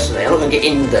me personally, I'm not going to get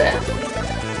in there.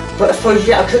 But I suppose,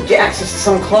 yeah, I could get access to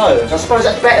some clothes. I suppose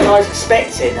that's better than I was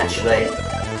expecting, actually.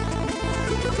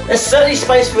 There's certainly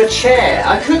space for a chair.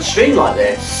 I could stream like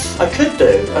this. I could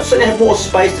do. I certainly have more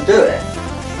space to do it.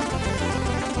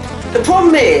 The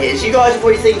problem is, you guys are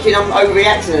probably thinking I'm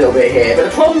overreacting a little bit here, but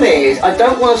the problem is, I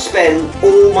don't want to spend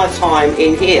all my time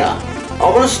in here. I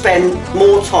want to spend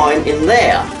more time in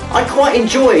there. I quite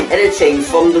enjoy editing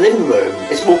from the living room.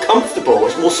 It's more comfortable,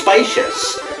 it's more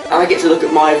spacious, and I get to look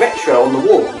at my retro on the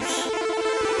walls.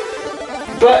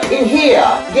 But in here,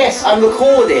 yes, I'm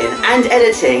recording and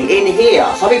editing in here,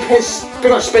 so I'll be pretty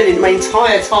much spending my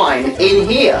entire time in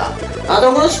here. I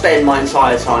don't want to spend my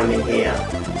entire time in here.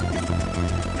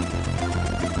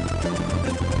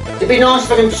 It'd be nice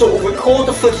if I can sort of record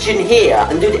the footage in here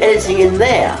and do the editing in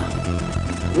there.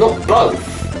 Not both.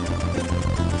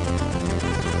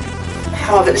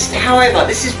 However,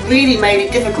 this has really made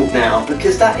it difficult now,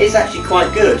 because that is actually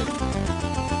quite good.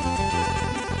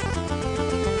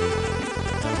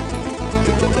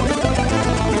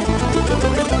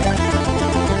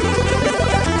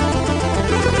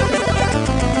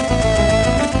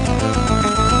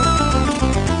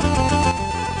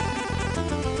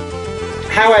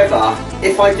 However,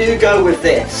 if I do go with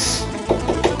this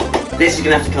is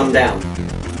going to have to come down.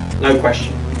 No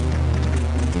question.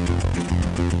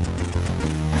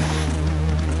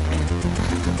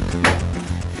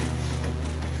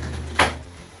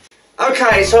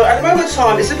 Okay, so at the moment in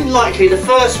time, it's looking likely the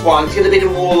first one is going to be the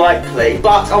more likely,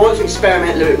 but I want to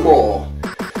experiment a little bit more.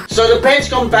 So the bed's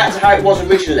gone back to how it was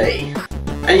originally.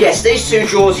 And yes, these two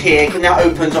drawers here can now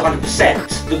open to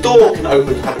 100%. The door can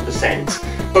open to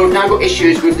 100%. But we've now got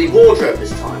issues with the wardrobe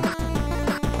this time.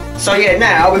 So yeah,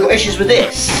 now we've got issues with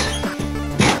this.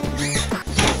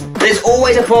 There's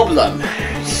always a problem.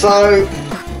 So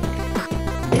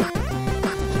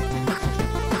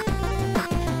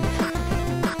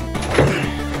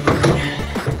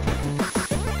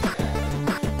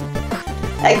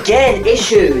again,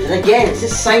 issues, and again, it's the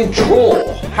same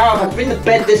drawer. However, I bring the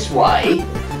bed this way,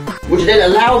 which then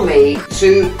allow me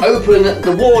to open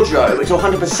the wardrobe to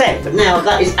 100%, but now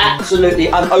that is absolutely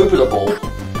unopenable.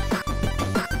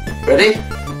 Ready?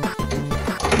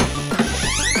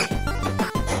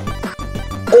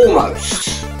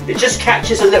 Almost. It just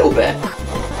catches a little bit.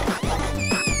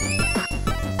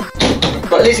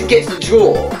 But at least it gets the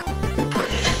drawer.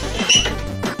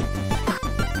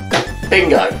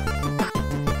 Bingo.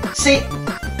 See,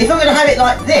 if I'm going to have it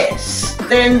like this,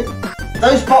 then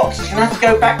those boxes are going to have to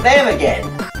go back there again,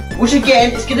 which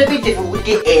again is going to be difficult to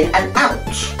get in and out.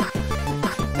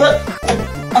 But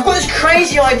I've got this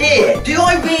crazy idea. Do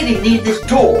I really need this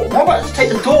door? What about just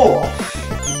take the door off?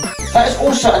 That is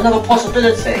also another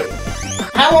possibility.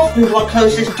 How often do I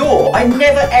close this door? I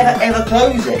never ever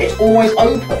close it. It's always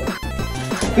open.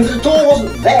 If the door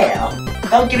wasn't there,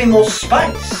 that would give me more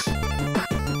space.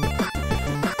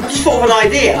 I just thought of an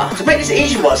idea. To make this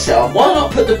easier for myself, why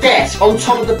not put the desk on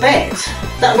top of the bed?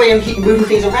 That way I'm keeping moving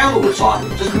things around all the time.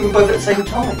 Just moving both at the same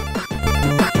time.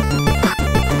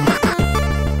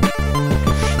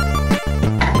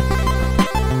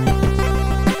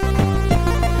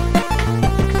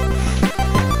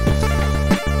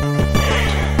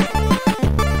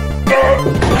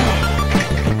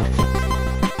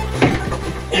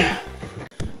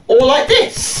 Or like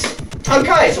this.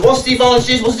 Okay, so what's the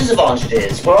advantages, what's the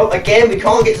disadvantages? Well, again, we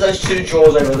can't get to those two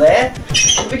drawers over there,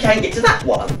 but we can get to that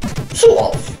one.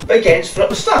 Sort of. But again, it's full up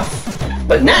with stuff.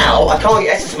 But now, I can't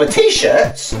get access to my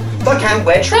t-shirts, but I can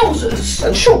wear trousers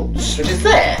and shorts, which is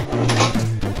there.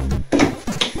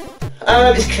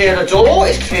 It's clear the door,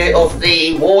 it's clear of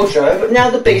the wardrobe, but now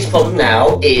the biggest problem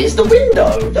now is the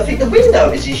window. I think the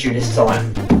window is the issue this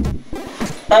time.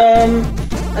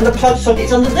 And the plug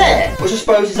socket's under there, which I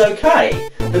suppose is okay.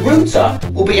 The router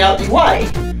will be out the way,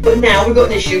 but now we've got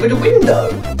an issue with the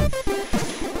window.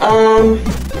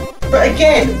 But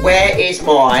again, where is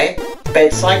my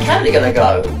bedside cabinet gonna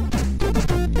go?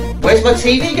 Where's my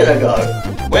TV gonna go?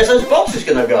 Where's those boxes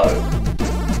gonna go?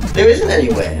 There isn't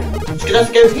anywhere. It's gonna have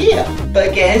to go here. But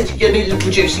again, it's gonna be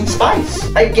reducing space.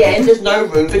 Again, there's no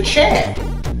room for chair.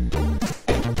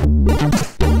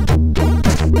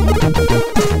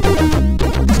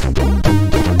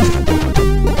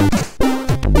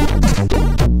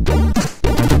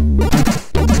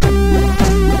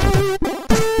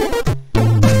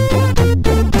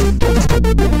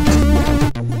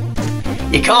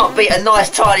 You can't beat a nice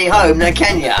tidy home, now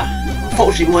can ya?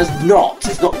 Unfortunately, mine's not.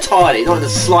 It's not tidy, not in the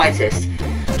slightest.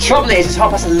 The trouble is, it's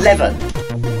 11:30.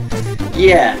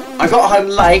 Yeah, I got home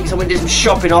late because I went to do some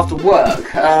shopping after work.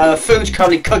 Food's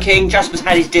currently cooking, Jasper's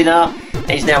had his dinner, and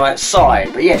he's now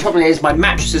outside. But yeah, the trouble is my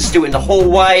mattress is still in the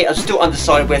hallway, I'm still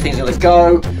undecided where things are going to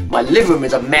go, my living room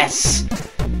is a mess.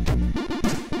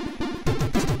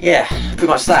 Yeah, pretty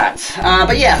much that.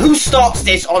 But yeah, who starts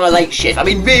this on a late shift? I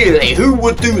mean, really, who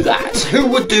would do that? Who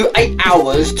would do 8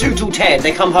 hours, 2 till 10,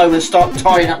 they come home and start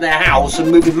tidying up their house and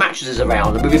moving mattresses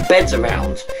around and moving beds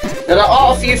around? Now, there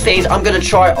are a few things I'm going to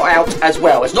try out as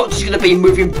well. It's not just going to be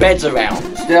moving beds around.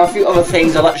 There are a few other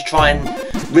things I'd like to try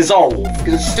and resolve, because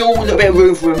there's still a little bit of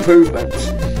room for improvement.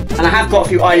 And I have got a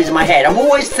few ideas in my head. I'm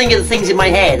always thinking of things in my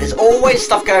head. There's always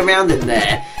stuff going around in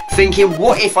there. Thinking,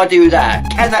 what if I do that?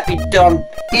 Can that be done?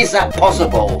 Is that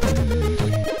possible?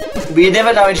 But you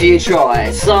never know until you try.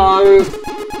 So,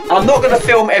 I'm not going to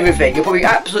film everything. You're probably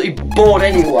absolutely bored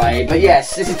anyway. But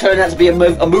yes, this is turning out to be a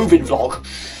moving vlog.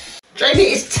 Jamie,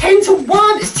 it's 10 to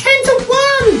 1. It's 10 to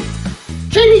 1.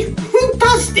 Jamie, who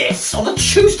does this on a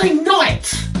Tuesday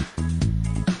night?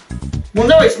 Well,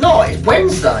 no, it's not. It's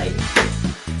Wednesday.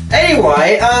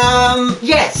 Anyway,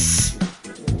 yes.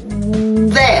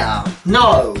 There.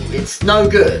 No, it's no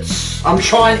good. I'm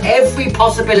trying every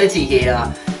possibility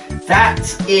here. That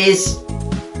is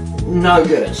no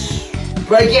good.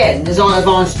 But again, there's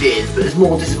advantages, but there's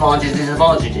more disadvantages than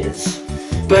advantages.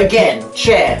 But again,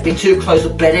 chair, be too close to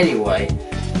bed anyway.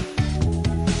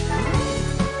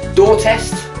 Door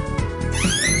test.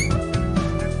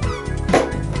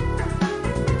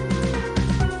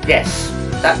 Yes,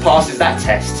 that passes that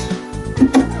test.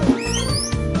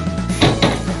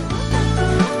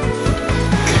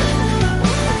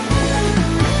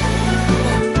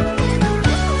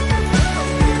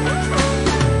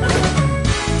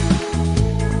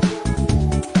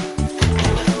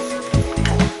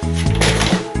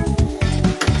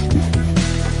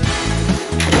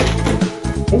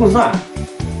 What was that?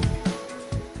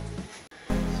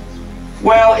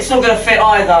 Well, it's not going to fit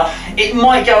either. It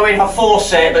might go in if I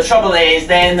force it, but the trouble is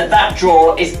then that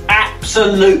drawer is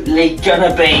absolutely going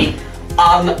to be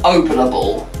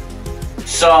unopenable.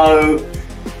 So,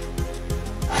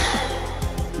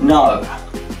 no.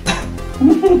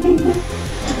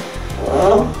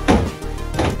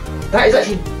 That is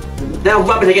actually now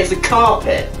rubbing against the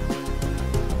carpet.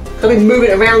 I've been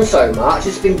moving it around so much,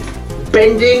 it's been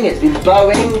bending, it's been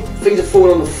bowing, things have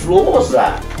fallen on the floor. What's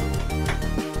that?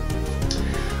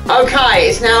 Okay,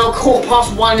 it's now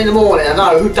 1:15 in the morning. I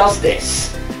know, who does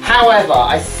this? However,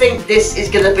 I think this is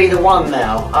going to be the one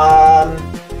now.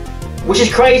 Which is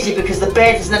crazy because the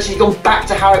bed hasn't actually gone back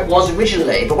to how it was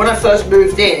originally. But when I first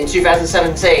moved in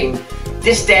 2017,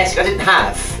 this desk I didn't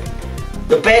have.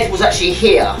 The bed was actually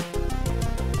here,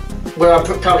 where I'm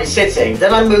currently sitting.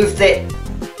 Then I moved it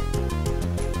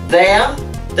there.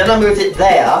 Then I moved it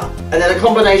there, and then a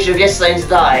combination of yesterday and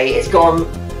today, it's gone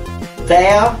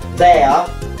there, there,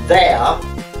 there,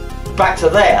 back to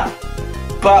there.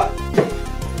 But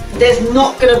there's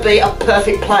not going to be a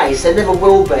perfect place, there never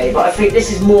will be, but I think this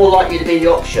is more likely to be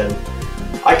the option.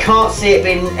 I can't see it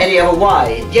being any other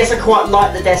way. Yes, I quite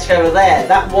like the desk over there,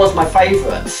 that was my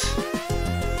favourite.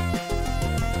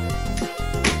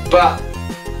 But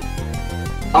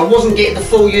I wasn't getting the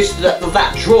full use of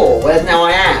that drawer, whereas now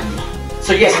I am.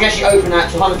 So yes, I can actually open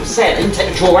that to 100%. I can take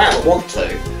the drawer out if I want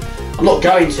to. I'm not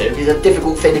going to, because it's a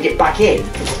difficult thing to get back in.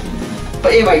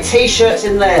 But anyway, t-shirts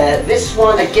in there. This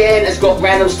one, again, has got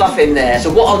random stuff in there.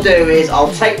 So what I'll do is,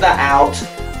 I'll take that out,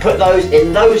 put those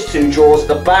in those two drawers at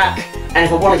the back, and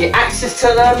if I want to get access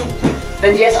to them,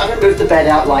 then yes, I can move the bed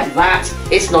out like that.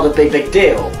 It's not a big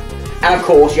deal. And of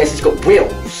course, yes, it's got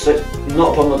wheels, so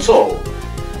not a problem at all.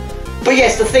 But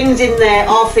yes, the things in there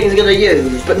are things I'm going to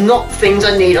use, but not things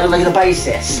I need on a regular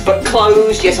basis. But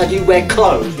clothes, yes, I do wear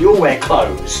clothes. We all wear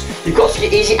clothes. You've got to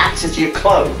get easy access to your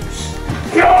clothes.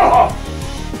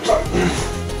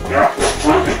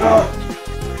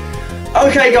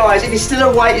 Okay guys, if you're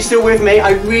still awake, you're still with me,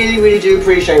 I really do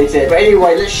appreciate it. But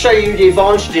anyway, let's show you the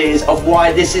advantages of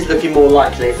why this is looking more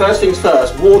likely. First things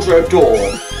first, wardrobe door.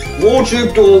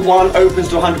 Wardrobe door 1 opens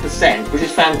to 100%, which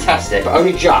is fantastic, but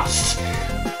only just.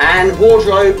 And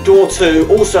wardrobe door 2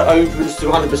 also opens to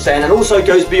 100% and also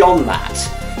goes beyond that.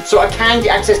 So I can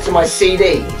get access to my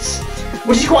CDs,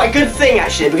 which is quite a good thing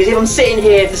actually, because if I'm sitting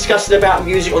here discussing about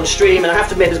music on stream, and I have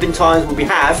to admit there's been times when we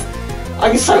have, I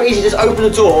can so easily just open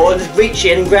the door and just reach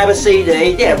in and grab a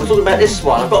CD. Yeah, we're talking about this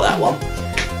one, I've got that one.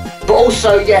 But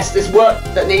also, yes, there's work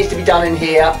that needs to be done in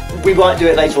here. We might do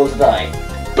it later on today.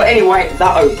 But anyway,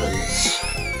 that opens.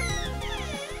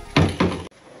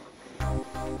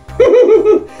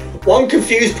 One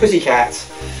confused pussycat.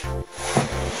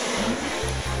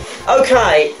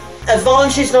 Okay,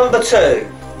 advantage number 2.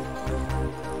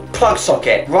 plug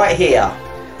socket right here.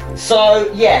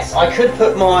 So yes, I could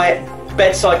put my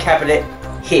bedside cabinet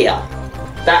here.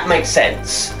 That makes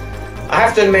sense. I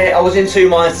have to admit, I was in two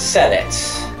minds to sell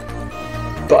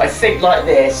it, but I think like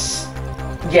this,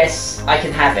 yes, I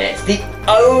can have it. The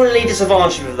only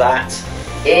disadvantage of that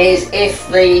is if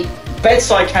the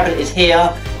bedside cabinet is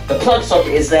here, the plug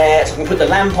socket is there, so I can put the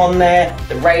lamp on there,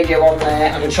 the radio on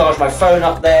there, I can charge my phone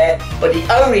up there, but the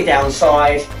only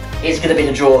downside is going to be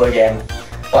the drawer again.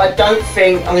 But I don't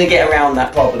think I'm going to get around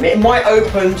that problem. It might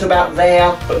open to about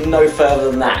there, but no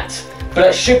further than that. But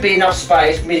it should be enough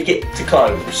space for me to get to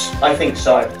close. I think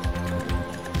so.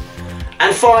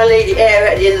 And finally, the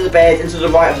area at the end of the bed and to the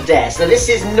right of the desk. Now this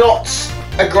is not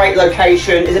a great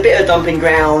location. It's a bit of a dumping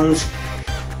ground.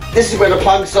 This is where the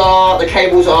plugs are, the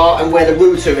cables are, and where the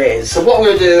router is. So what I'm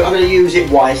going to do, I'm going to use it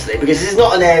wisely, because this is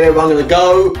not an area where I'm going to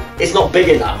go. It's not big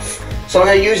enough. So I'm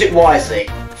going to use it wisely.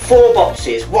 4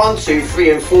 boxes, 1, 2, 3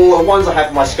 and 4. The ones I have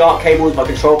for my SCART cables, my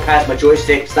control pads, my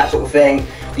joysticks, that sort of thing.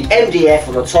 The MDF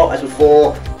on the top as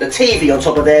before, the TV on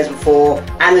top of there as before,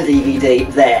 and the DVD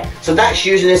there. So that's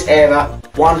using this area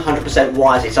 100%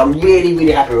 wisely. So I'm really,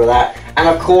 really happy with that. And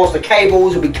of course the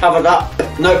cables will be covered up,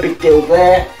 no big deal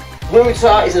there.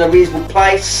 Router is in a reasonable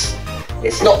place.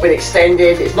 It's not been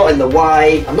extended, it's not in the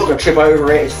way. I'm not going to trip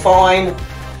over it, it's fine.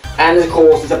 And of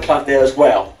course there's a plug there as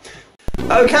well.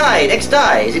 Okay, next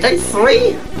day. Is it day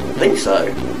 3? I think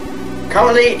so.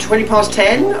 Currently 20 past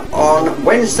 10 on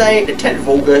Wednesday the 10th of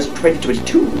August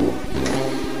 2022.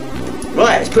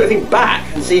 Right, let's put everything back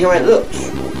and see how it looks.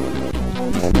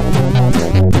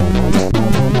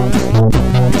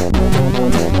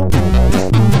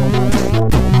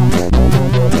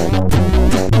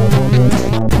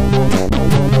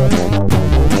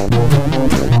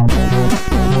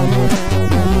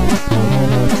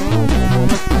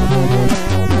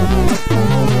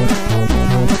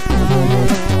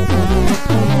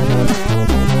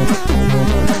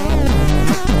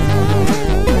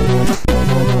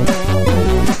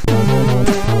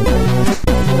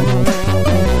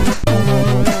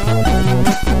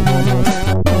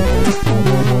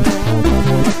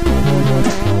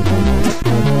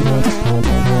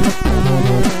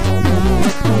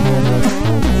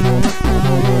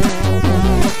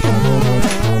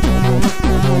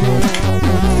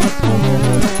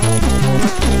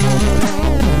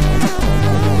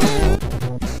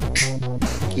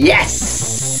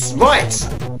 Yes! Right!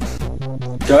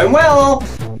 Going well!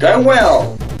 Going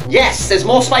well! Yes, there's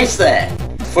more space there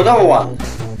for another one,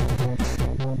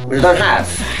 which I don't have.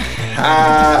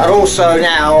 And also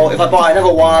now, if I buy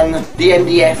another one, the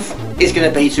MDF is going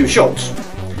to be too short.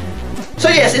 So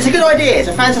yes, it's a good idea, it's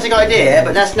a fantastic idea,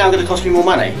 but that's now going to cost me more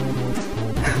money.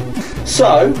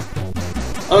 So,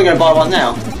 I'm going to buy one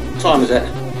now. What time is it?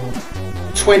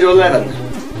 20 to 11.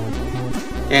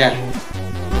 Yeah.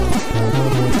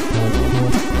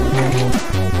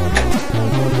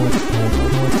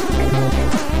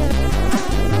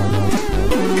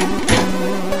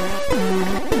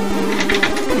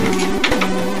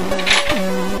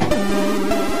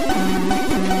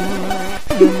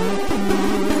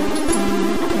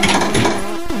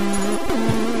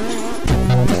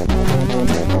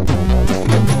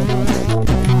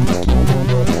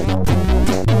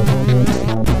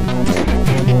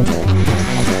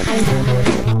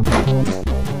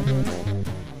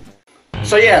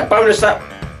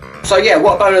 So yeah,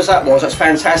 what a bonus that was. That's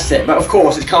fantastic. But of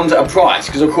course it comes at a price,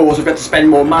 because of course we've got to spend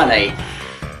more money.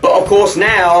 But of course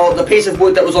now the piece of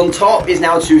wood that was on top is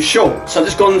now too short. So I've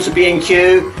just gone to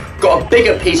B&Q, got a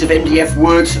bigger piece of MDF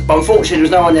wood, but unfortunately there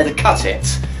was no one there to cut it.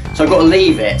 So I've got to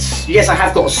leave it. Yes, I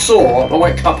have got a saw, but I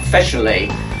won't cut professionally.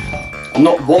 I'm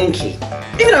not wonky.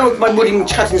 Even though my wood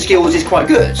cutting skills is quite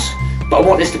good, but I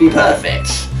want this to be perfect.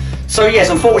 So yes,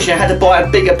 unfortunately I had to buy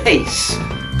a bigger piece.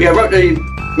 But I wrote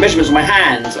the measurements on my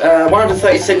hand.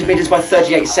 130 centimetres by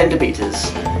 38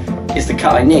 centimetres is the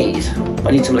cut I need.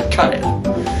 I need someone to cut it.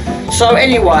 So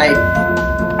anyway,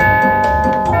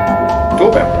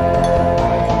 doorbell.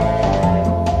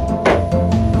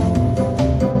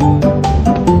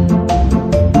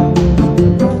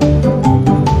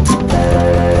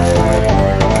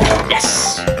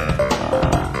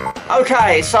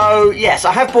 Okay, so yes,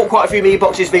 I have bought quite a few mini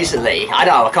boxes recently. I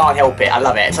know, I can't help it, I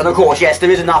love it. And of course, yes,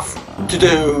 there is enough to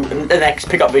do in the next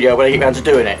pickup video when I get around to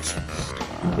doing it.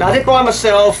 Now, I did buy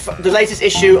myself the latest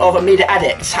issue of Amiga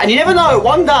Addict. And you never know,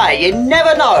 one day, you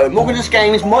never know, Morgan's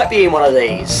Games might be in one of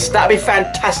these. That'd be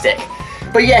fantastic.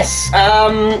 But yes,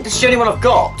 this is the only one I've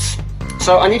got.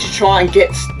 So I need to try and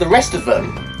get the rest of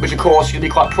them, which of course is going to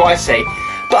be quite pricey.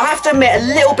 But I have to admit, a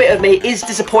little bit of me is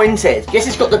disappointed. Yes,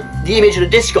 it's got the image of the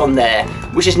disc on there,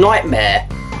 which is Nightmare.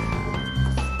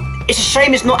 It's a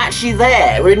shame it's not actually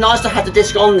there. It would be nice to have the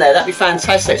disc on there. That'd be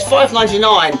fantastic. It's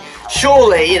 £5.99.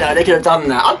 Surely, you know, they could have done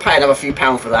that. I'd pay another few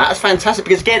pounds for that. That's fantastic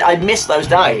because, again, I miss those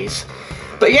days.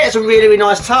 But yeah, it's a really, really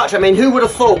nice touch. I mean, who would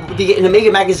have thought we'd be getting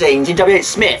Amiga magazines in W.H.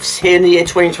 Smith's here in the year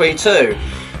 2022?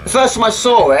 The first time I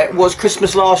saw it was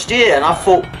Christmas last year, and I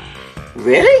thought,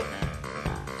 really?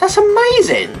 That's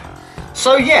amazing.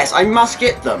 So yes, I must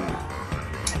get them.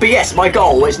 But yes, my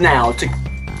goal is now to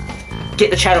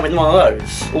get the channel with one of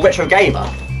those, or Retro Gamer,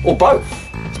 or both.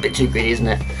 It's a bit too greedy, isn't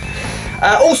it?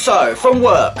 Also, from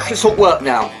work, let's talk work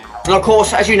now. And of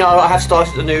course, as you know, I have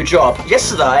started a new job.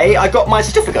 Yesterday, I got my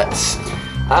certificates.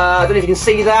 I don't know if you can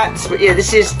see that, but yeah,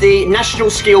 this is the National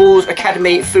Skills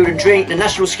Academy Food and Drink. The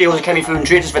National Skills Academy Food and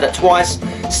Drink, just read that twice.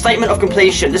 Statement of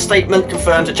completion. This statement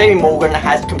confirms that Jamie Morgan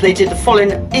has completed the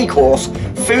following e-course,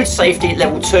 Food Safety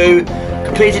Level 2,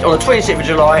 completed on the 26th of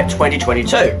July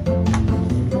 2022.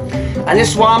 And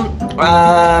this one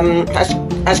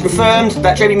has confirmed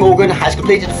that Jamie Morgan has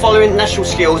completed the following National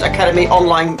Skills Academy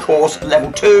online course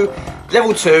Level 2,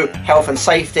 Level 2 Health and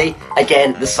Safety,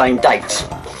 again the same date.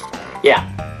 Yeah.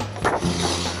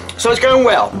 So it's going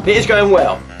well. It is going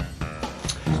well.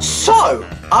 So,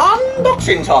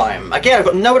 unboxing time. Again, I've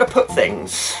got nowhere to put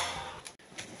things.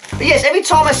 But yes, every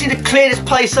time I seem to clear this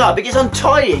place up, it gets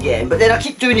untidy again. But then I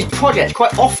keep doing these projects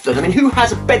quite often. I mean, who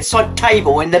has a bedside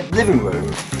table in their living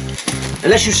room?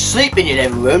 Unless you sleep in your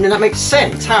living room, then that makes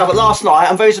sense. However, last night,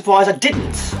 I'm very surprised I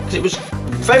didn't. Because it was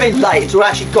very late until I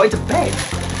actually got into bed.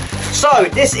 So,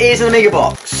 this is an Amiga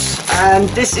box. And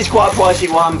this is quite a pricey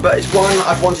one, but it's one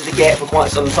I've wanted to get for quite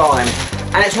some time.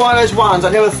 And it's one of those ones I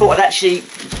never thought I'd actually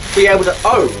be able to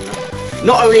own.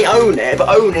 Not only own it, but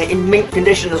own it in mint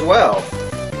condition as well.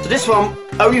 So this one,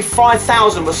 only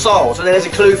 5,000 was sold, so there's a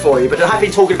clue for you, but I have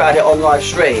been talking about it on live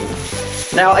stream.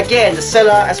 Now again, the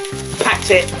seller has packed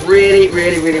it really,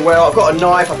 really, really well. I've got a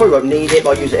knife, I probably won't need it,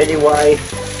 but I'll use it anyway.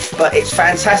 But it's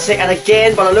fantastic, and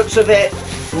again, by the looks of it,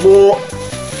 more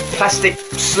plastic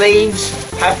sleeves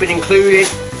have been included,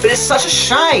 but it's such a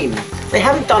shame they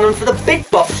haven't done them for the big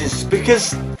boxes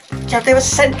because they're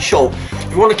essential if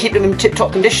you want to keep them in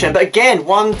tip-top condition. But again,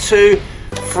 1, 2,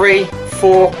 3,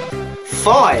 4,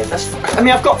 5. I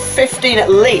mean, I've got 15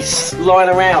 at least lying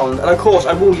around, and of course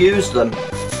I will use them.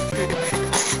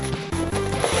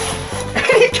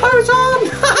 It goes on.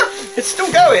 It's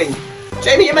still going.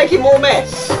 Jamie, you're making more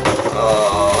mess.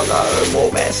 Oh no,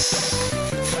 more mess.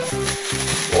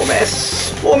 More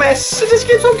mess, more mess. It just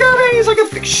keeps on going. It's like an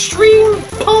extreme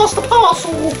pass the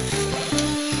parcel.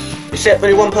 Except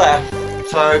only one player,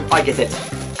 so I get it.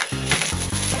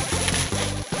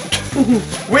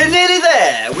 We're nearly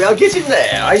there. We are getting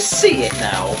there. I see it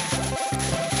now.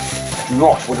 I do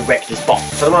not want to wreck this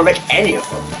box. I don't want to wreck any of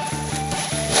them.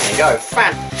 There you go.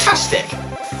 Fantastic.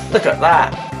 Look at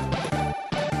that.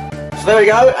 So there we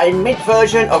go. A mint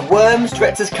version of Worms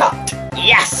Director's Cut.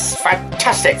 Yes!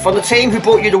 Fantastic! From the team who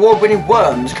brought you the award-winning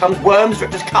Worms comes Worms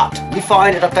Director's Cut.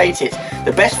 Refined and updated.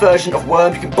 The best version of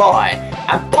Worms you can buy,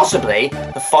 and possibly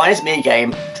the finest mini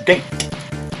game to date.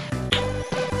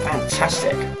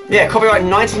 Fantastic. Yeah, copyright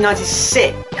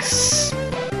 1996.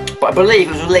 But I believe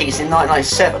it was released in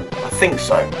 1997. I think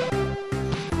so.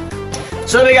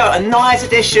 So there we go, a nice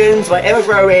addition to my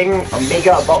ever-growing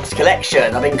Amiga box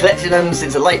collection. I've been collecting them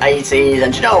since the late 80s,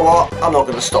 and do you know what? I'm not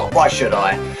going to stop. Why should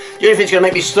I? The only thing that's going to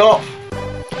make me stop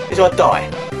is if I die.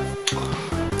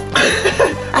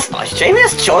 That's nice, Jamie.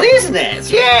 That's jolly, isn't it?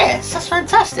 Yes, that's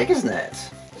fantastic, isn't it?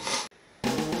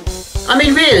 I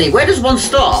mean, really, where does one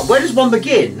start? Where does one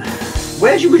begin?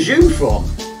 Where do you resume from?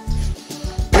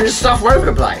 When there's stuff all over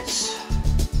the place.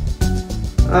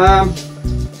 I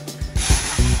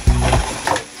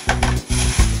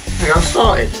think I've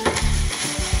started.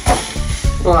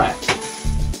 Right.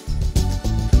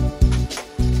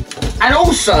 And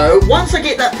also, once I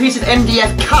get that piece of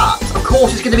MDF cut, of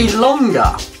course it's going to be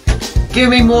longer, giving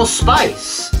me more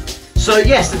space. So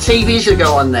yes, the TV's going to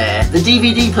go on there, the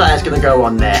DVD player's going to go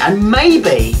on there, and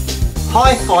maybe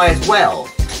hi-fi as well.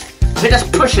 I think that's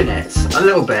pushing it a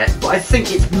little bit, but I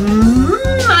think it's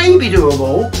maybe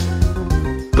doable.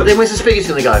 But then where's the speakers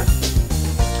going to go?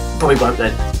 Probably won't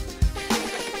then.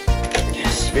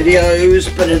 Yes, videos,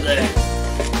 put in there.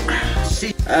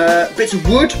 See, bits of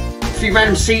wood. A few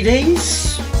random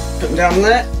CDs, put them down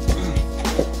there.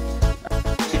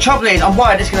 The trouble is, I'm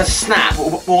worried it's going to snap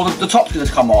or the top's going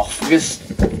to come off because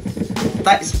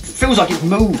that feels like it's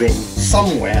moving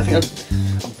somewhere. I think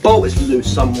a bolt is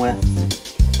loose somewhere.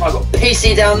 I've got a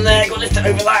PC down there, got to lift it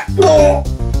over that. Oh,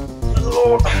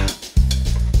 Lord.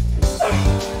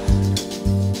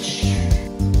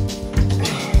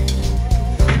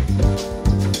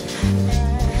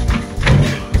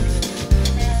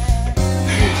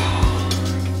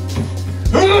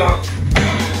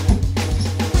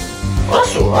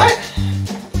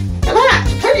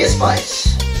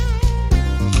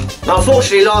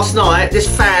 unfortunately last night this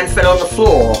fan fell on the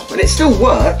floor, and it still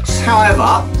works,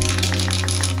 however,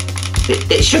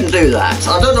 it shouldn't do that.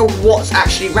 I don't know what's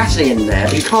actually rattling in there,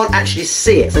 but you can't actually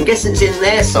see it, so I'm guessing it's in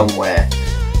there somewhere.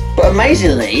 But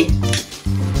amazingly,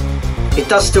 it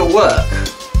does still work.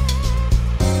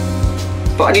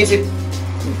 But I need to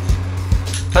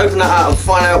open that out and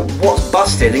find out what's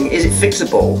busted and is it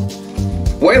fixable.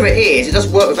 Whatever it is, it does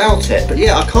work without it, but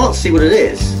yeah, I can't see what it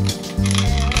is.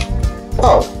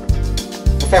 Oh,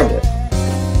 I found it.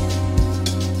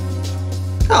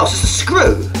 Oh, it's just a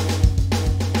screw.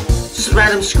 It's just a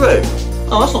random screw.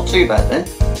 Oh, that's not too bad then.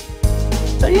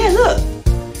 So yeah, look.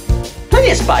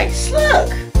 Plenty of space,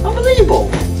 look. Unbelievable.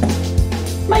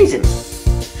 Amazing.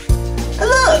 And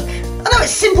look. I know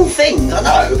it's simple things, I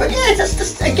know, but yeah,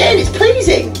 just again, it's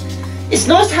pleasing. It's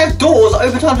nice to have doors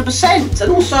open to 100%,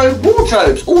 and also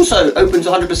wardrobes also open to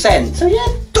 100%. So yeah,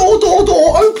 door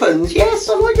opens. Yes,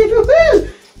 I like it.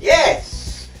 Woohoo!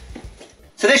 Yes.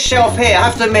 So this shelf here, I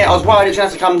have to admit, I was worried it was going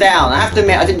to have to come down. I have to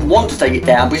admit, I didn't want to take it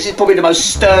down, but this is probably the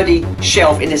most sturdy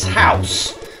shelf in this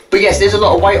house. But yes, there's a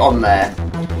lot of weight on there.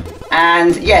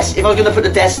 And yes, if I was going to put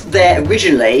the desk there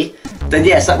originally, then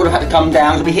yes, that would have had to come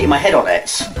down to be hitting my head on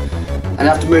it. And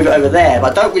I have to move it over there,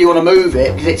 but I don't really want to move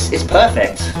it because it's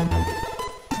perfect.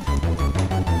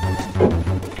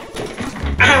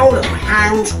 Ow, that's my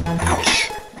hand. Ouch.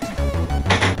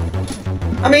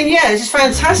 I mean, yeah, this is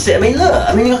fantastic. I mean, look,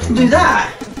 I mean, I can do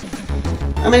that.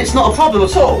 I mean, it's not a problem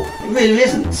at all. It really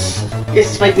isn't. Yes,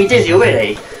 it's making me dizzy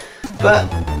already. But,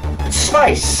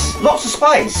 space. Lots of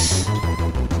space.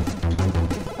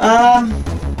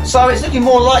 So it's looking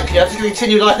more likely I have to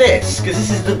continue like this, because this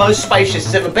is the most spacious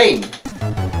it's ever been.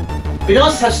 It'd be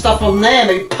nice to have stuff on there,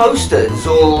 maybe posters,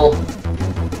 or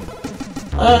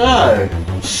I don't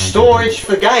know, storage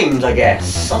for games, I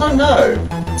guess. I don't know.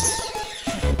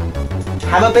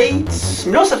 Hammer beads?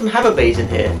 It'd be nice to have some hammer beads in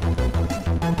here.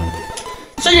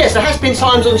 So yes, there has been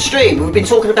times on stream we've been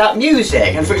talking about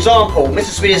music, and for example,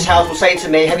 Mr. Swedish House will say to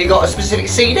me, have you got a specific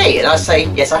CD? And I say,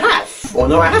 yes I have, or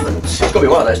no I haven't. It's got to be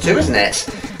one of those two, isn't it?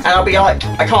 And I'll be like,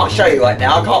 I can't show you right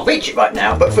now, I can't reach it right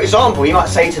now. But for example, you might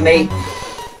say to me,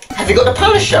 have you got the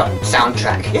Punisher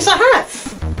soundtrack? Yes I have.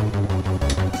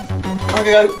 I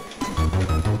go,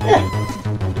 yeah.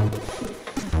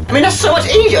 I mean, that's so much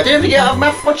easier. I didn't even get out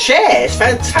of my chair. It's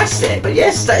fantastic. But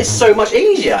yes, that is so much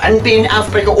easier. And being in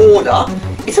alphabetical order,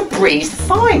 it's a breeze to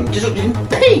find. Just in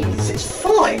P's, it's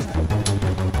fine.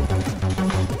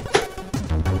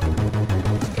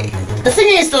 The thing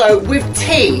is though, with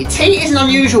T is an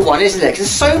unusual one, isn't it? Because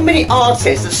there's so many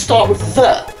artists that start with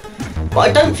the. But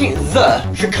I don't think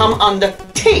the should come under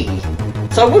T.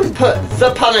 So I wouldn't put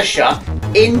the Punisher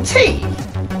in T.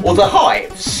 Or the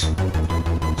Hives.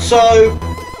 So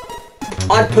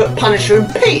I'd put Punisher in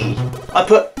P. I'd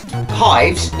put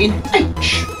Hives in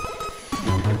H.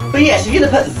 But yes, if you're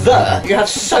going to put the, you have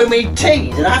so many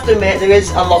T's. And I have to admit, there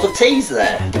is a lot of T's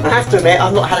there. I have to admit,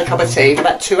 I've not had a cup of tea for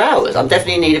about 2 hours. I'm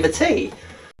definitely in need of a tea.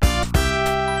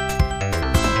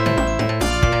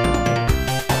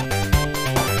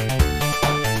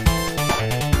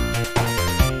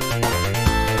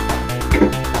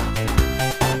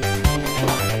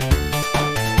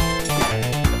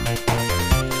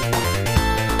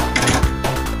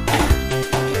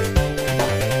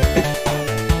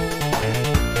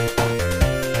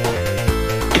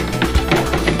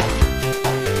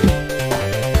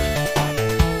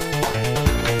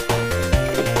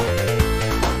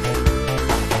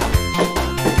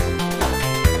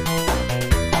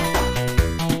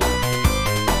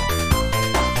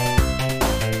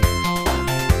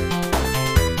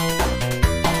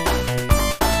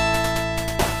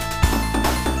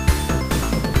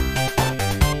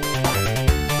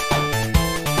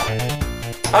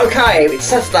 Okay, it's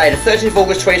Saturday, the 13th of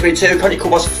August 2022, currently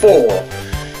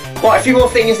 4:15. Right, a few more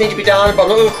things need to be done, but I'm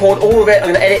not going to record all of it. I'm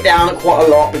going to edit down quite a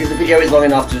lot because the video is long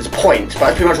enough to this point. But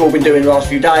that's pretty much what we've been doing the last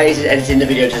few days, is editing the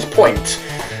video to this point.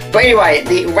 But anyway,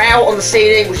 the rail on the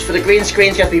ceiling, which is for the green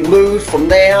screen, is going to be moved from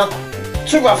there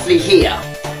to roughly here.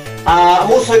 I'm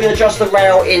also going to adjust the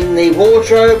rail in the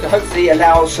wardrobe to hopefully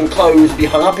allow some clothes to be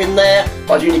hung up in there,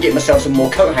 but I do need to get myself some more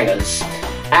coat hangers.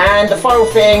 And the final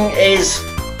thing is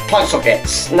plug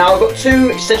sockets. Now I've got 2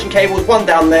 extension cables, one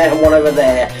down there and one over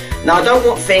there. Now I don't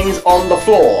want things on the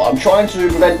floor. I'm trying to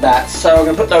prevent that, so I'm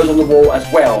going to put those on the wall as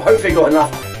well. Hopefully you've got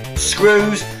enough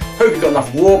screws, hopefully you've got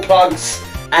enough wall plugs,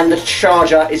 and the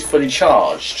charger is fully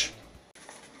charged.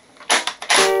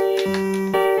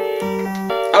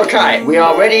 Okay, we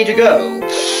are ready to go.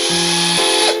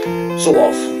 Sort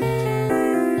of.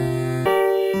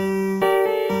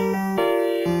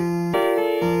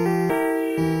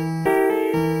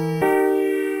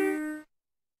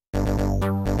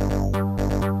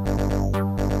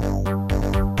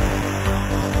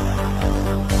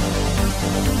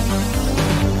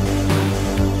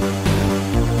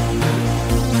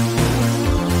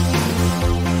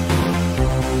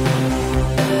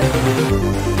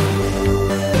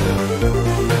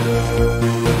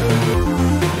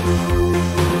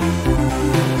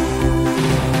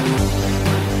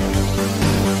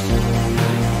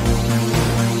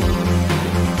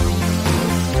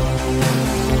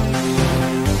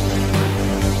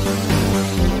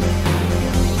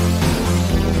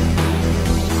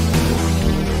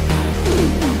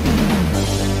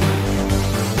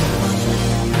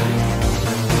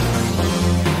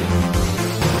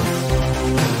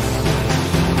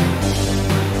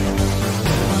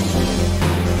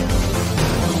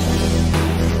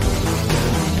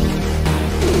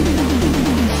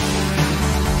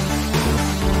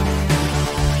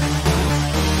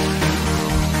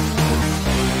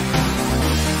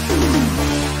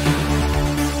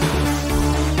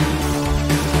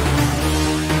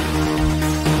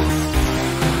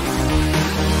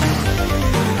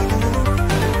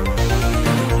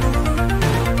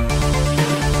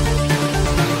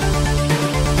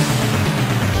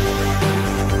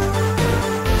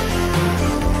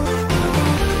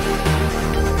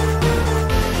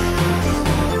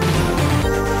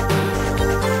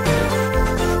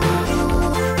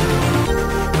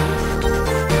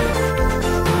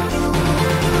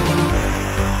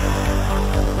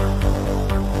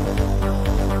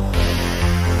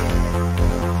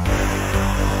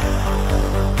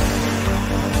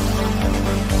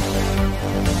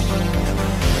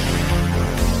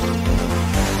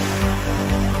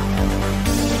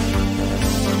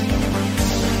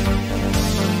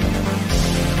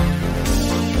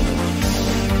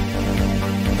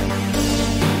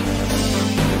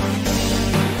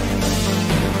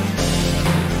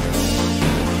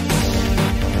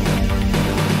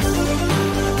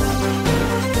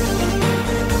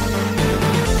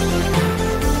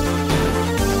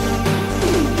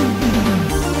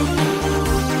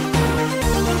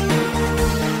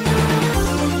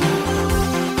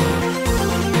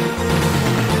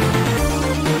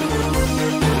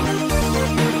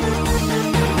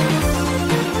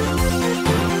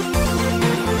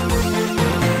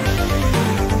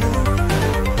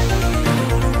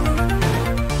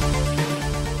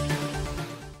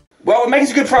 making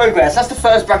some good progress. That's the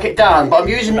first bracket done, but I'm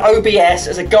using OBS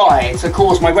as a guide. So of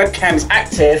course my webcam is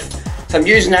active, so I'm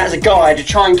using that as a guide to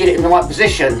try and get it in the right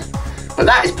position. But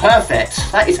that is perfect.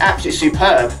 That is absolutely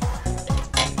superb.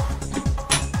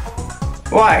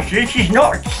 Right, so this is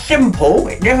not simple,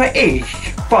 it never is,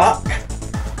 but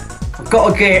I've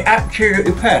got to get it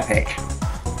absolutely perfect.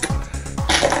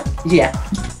 Yeah.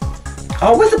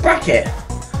 Oh, where's the bracket?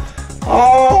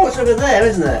 Oh, it's over there,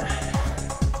 isn't it?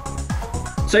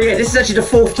 So yeah, this is actually the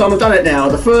 4th time I've done it now.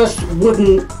 The first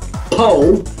wooden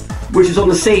pole, which was on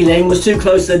the ceiling, was too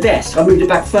close to the desk. I moved it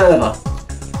back further.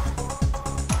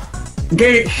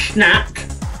 Then it snapped,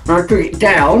 and I took it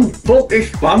down, brought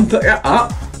this one, put that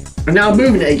up, and now I'm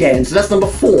moving it again, so that's number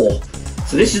 4.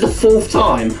 So this is the 4th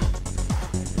time.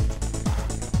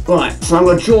 Right, so I'm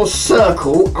going to draw a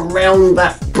circle around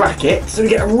that bracket so we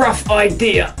get a rough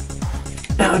idea.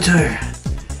 That'll do.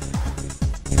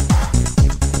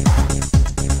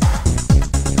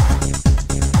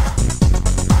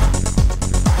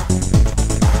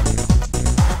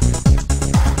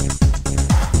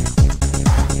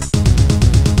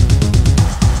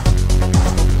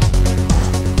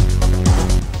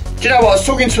 Do you know what, I was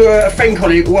talking to a friend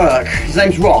colleague at work, his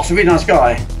name's Ross, a really nice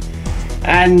guy,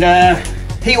 and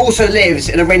he also lives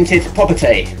in a rented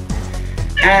property,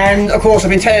 and of course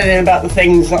I've been telling him about the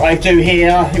things that I do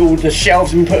here, all the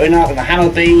shelves I've been putting up and the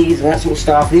hammer beads and that sort of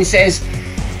stuff, and he says,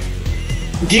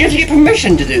 do you have to get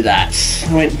permission to do that?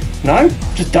 I went, no,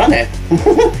 just done it.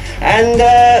 And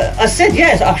I said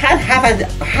yes, I have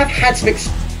had some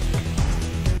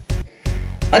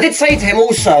I did say to him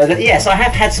also that yes, I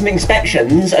have had some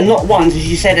inspections, and not once has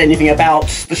she said anything about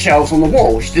the shelves on the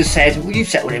wall. She just said, well, you've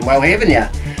settled in well here, haven't you?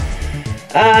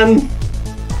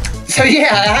 So yeah,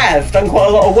 I have done quite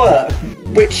a lot of work,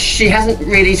 which she hasn't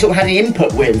really sort of had any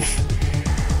input with.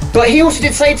 But he also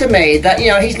did say to me that, you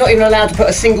know, he's not even allowed to put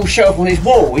a single shelf on his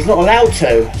wall. He's not allowed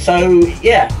to. So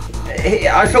yeah,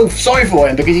 I feel sorry for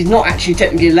him because he's not actually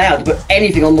technically allowed to put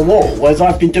anything on the wall, whereas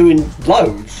I've been doing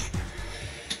loads.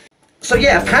 So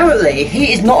yeah, apparently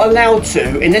he is not allowed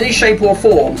to, in any shape or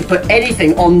form, to put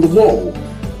anything on the wall.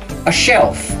 A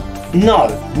shelf. No,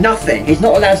 nothing. He's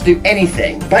not allowed to do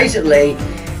anything. Basically,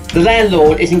 the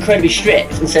landlord is incredibly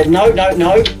strict and said, no, no,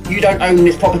 no, you don't own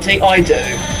this property, I do.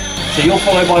 So you'll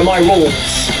follow by my rules.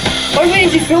 But I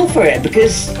really do feel for him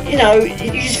because, you know,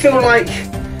 you just feel like,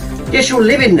 yes, you're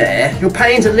living there, you're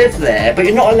paying to live there, but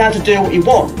you're not allowed to do what you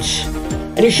want.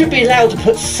 And you should be allowed to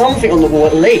put something on the wall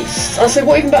at least. I said,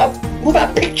 what about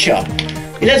a picture?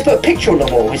 You're allowed to put a picture on the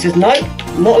wall. He says, no,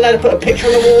 I'm not allowed to put a picture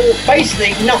on the wall.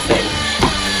 Basically, nothing.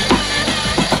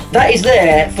 That is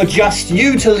there for just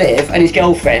you to live and his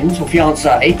girlfriend or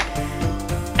fiancée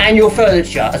and your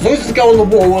furniture. As long as it's go on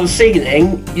the wall or the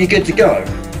ceiling, you're good to go.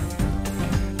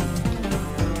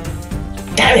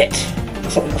 Damn it!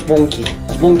 That's wonky.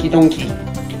 That's wonky donkey.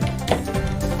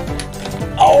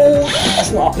 Oh,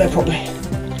 that's not up there properly.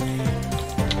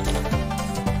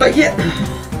 But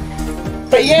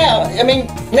yeah, I mean,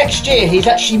 next year he's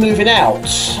actually moving out.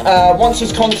 Once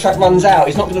his contract runs out,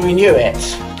 he's not going to renew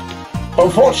it. But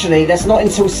unfortunately, that's not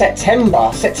until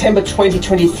September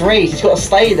 2023. He's got to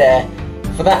stay there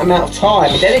for that amount of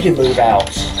time, and then he can move out.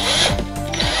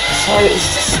 So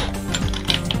it's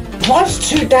just, life's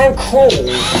too damn cruel.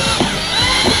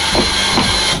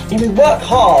 You work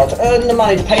hard, earn the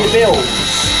money to pay the bills,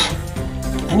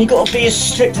 and you've got to be as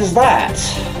strict as that.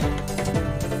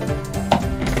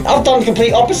 I've done the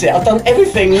complete opposite. I've done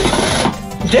everything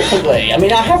differently. I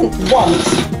mean, I haven't once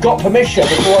got permission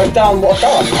before I've done what I've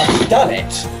done. I've just done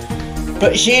it.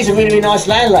 But she is a really, really nice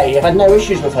landlady. I've had no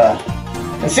issues with her.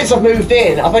 And since I've moved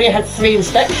in, I've only had 3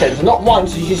 inspections, and not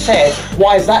once has she said,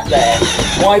 why is that there?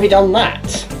 Why have you done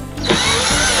that?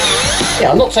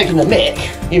 Yeah, I'm not taking the mick,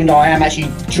 even though I am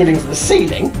actually drilling to the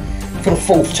ceiling for the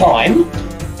 4th time.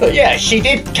 But yeah, she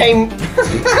came...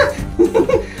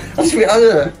 That's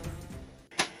weird.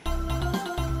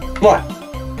 Right,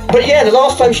 but yeah, the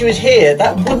last time she was here,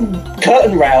 that wooden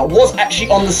curtain rail was actually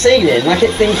on the ceiling, and I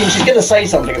kept thinking she's going to say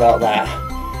something about that.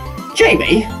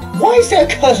 Jamie, why is there a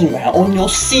curtain rail on your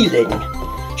ceiling?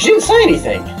 She didn't say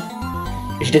anything.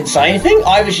 If she didn't say anything,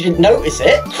 either she didn't notice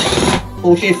it,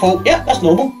 or she thought, yeah, that's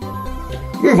normal.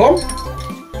 Move on.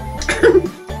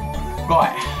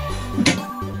 Right.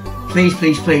 Please,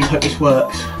 please, please, hope this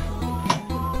works.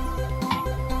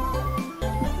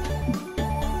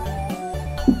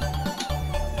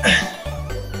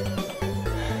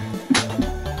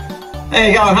 There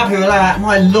you go, I'm happy with that.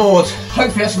 My lord,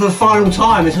 hopefully that's for the final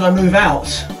time until I move out.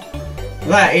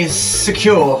 That is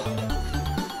secure.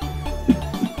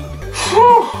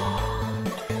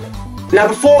 Now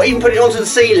before even putting it onto the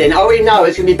ceiling, I already know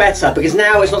it's going to be better because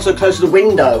now it's not so close to the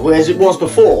window whereas it was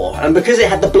before, and because it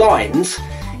had the blinds,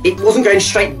 it wasn't going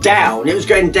straight down, it was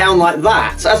going down like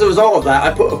that. So as a result of that,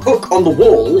 I put a hook on the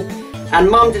wall, and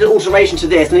Mum did an alteration to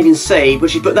this, and you can see, but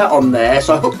she put that on there,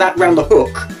 so I hooked that round the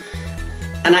hook,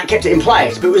 and that kept it in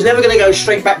place, but it was never going to go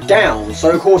straight back down,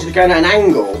 so of course it's going at an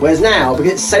angle, whereas now,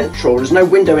 because it's central, there's no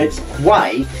window in its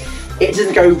way, it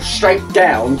doesn't go straight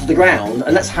down to the ground,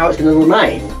 and that's how it's going to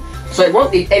remain. So it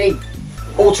won't need any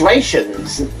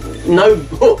alterations, no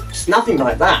hooks, nothing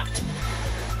like that.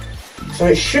 So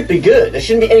it should be good. There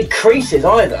shouldn't be any creases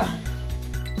either.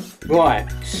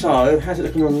 Right, so how's it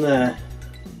looking on there?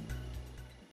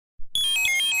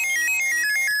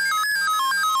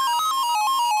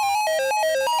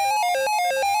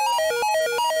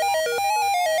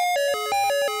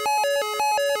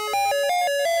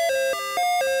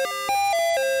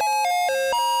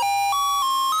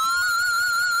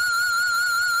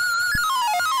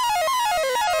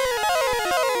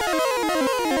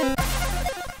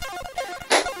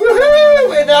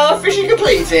 Officially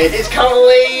completed. It's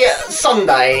currently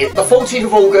Sunday, the 14th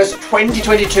of August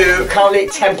 2022, currently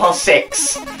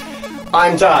 6:10.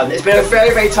 I'm done. It's been a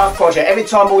very, very tough project. Every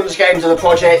time Wilderness Games does a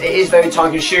project, it is very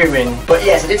time consuming. But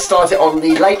yes, I did start it on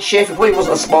the late shift. It probably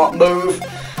wasn't a smart move,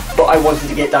 but I wanted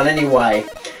to get it done anyway.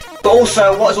 But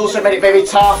also, what has also made it very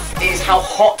tough is how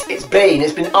hot it's been.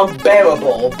 It's been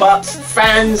unbearable. But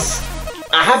fans,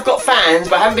 I have got fans,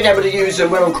 but I haven't been able to use them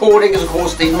when I'm recording, because of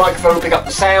course the microphone will pick up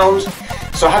the sound.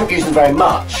 So I haven't used them very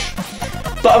much,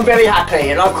 but I'm very happy.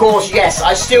 And of course, yes,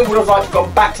 I still would have liked to have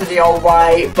gone back to the old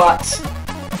way, but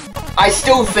I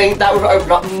still think that would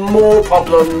open up more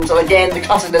problems, and again, the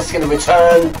cussedness is going to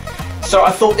return. So I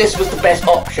thought this was the best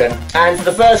option, and for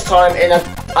the first time in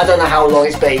I don't know how long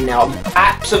it's been now,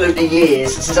 absolutely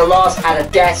years, since I last had a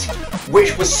desk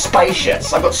which was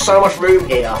spacious. I've got so much room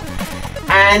here,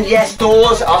 and yes,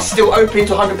 doors are still open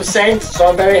to 100%, so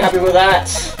I'm very happy with that.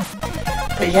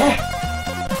 But yeah.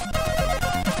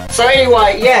 So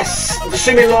anyway, yes, the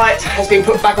swimming light has been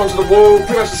put back onto the wall,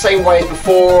 pretty much the same way as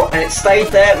before, and it stayed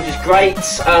there, which is great.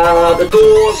 The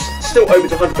doors still open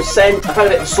to 100%. I've had a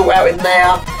bit of a sort out in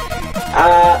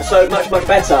there, so much, much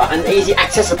better and easy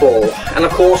accessible. And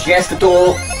of course, yes, the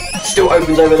door still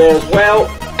opens over there as well,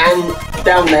 and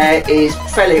down there is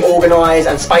fairly organised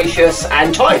and spacious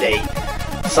and tidy.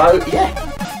 So yeah.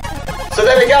 So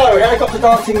there we go, helicopter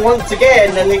dancing once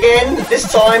again, and again,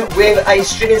 this time with a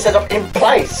streaming setup in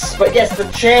place. But yes, the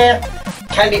chair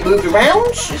can be moved around,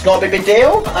 it's not a big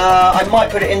deal. I might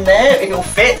put it in there if it'll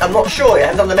fit, I'm not sure yet, I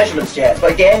haven't done the measurements yet.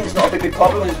 But again, it's not a big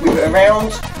problem, just move it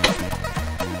around.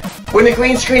 When the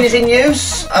green screen is in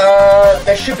use,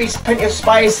 there should be plenty of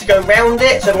space to go around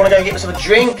it, so if I want to go and get myself a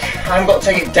drink, I haven't got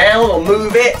to take it down or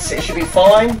move it, it should be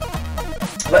fine.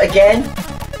 But again,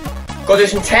 got to do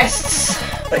some tests.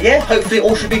 But yeah, hopefully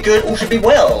all should be good, all should be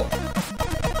well.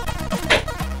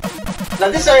 Now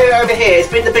this area over here has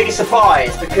been the biggest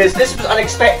surprise, because this was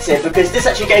unexpected, because this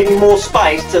actually gave me more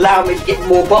space to allow me to get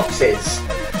more boxes,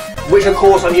 which of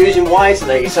course I'm using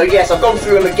wisely. So yes, I've gone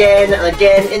through them again and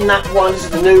again. In that one, this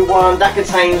is the new one, that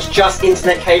contains just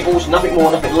internet cables, nothing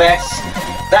more, nothing less.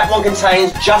 That one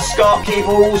contains just SCART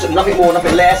cables, nothing more,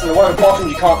 nothing less, and the one at the bottom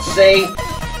you can't see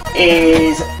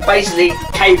is basically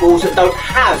cables that don't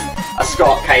have a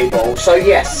SCART cable. So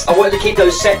yes, I wanted to keep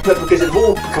those separate because they've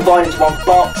all combined into one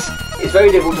box. It's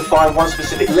very difficult to find one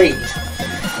specific lead.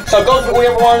 So I've gone through all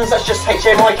the other ones. That's just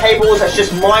HDMI cables, that's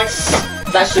just mice,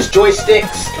 that's just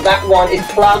joysticks, that one is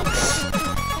plugs.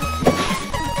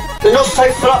 They're not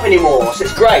so full up anymore, so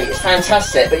it's great, it's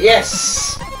fantastic. But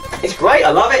yes, it's great,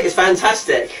 I love it, it's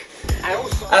fantastic.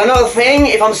 And another thing,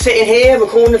 if I'm sitting here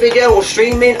recording the video or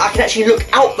streaming, I can actually look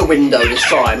out the window this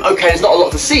time. Okay, there's not a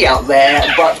lot to see out there,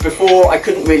 but before I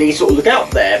couldn't really sort of look out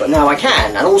there, but now I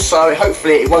can. And also,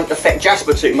 hopefully it won't affect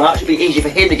Jasper too much. It'll be easy for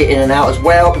him to get in and out as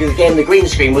well, because again, the green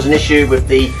screen was an issue with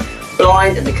the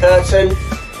blind and the curtain.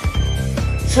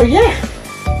 So yeah.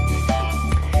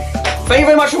 Thank you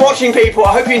very much for watching, people.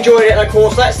 I hope you enjoyed it, and of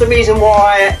course that's the reason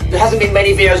why there hasn't been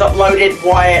many videos uploaded,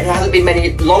 why there hasn't been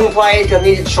many long plays, because I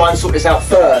needed to try and sort this out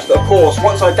first. But of course,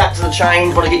 once I adapt to the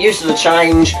change, when I get used to the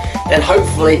change, then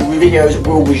hopefully the videos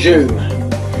will resume.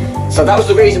 So that was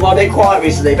the reason why I've been quiet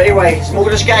recently. But anyway, it's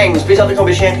Wilderness Games. Please like the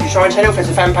comment, share, try and channel,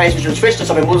 offensive fan page, which on Twitch, to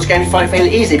something Wilderness Games, find it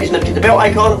fairly easy. Please click the bell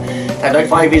icon and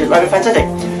notify me videos over. Fantastic.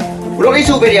 With all these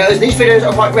all videos, these videos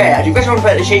are quite rare. I do restaurant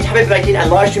sheets, habit baking, and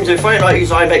live streams every Friday night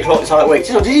using Iron Bake Clock this whole week.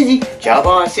 Ciao,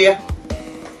 bye, see ya.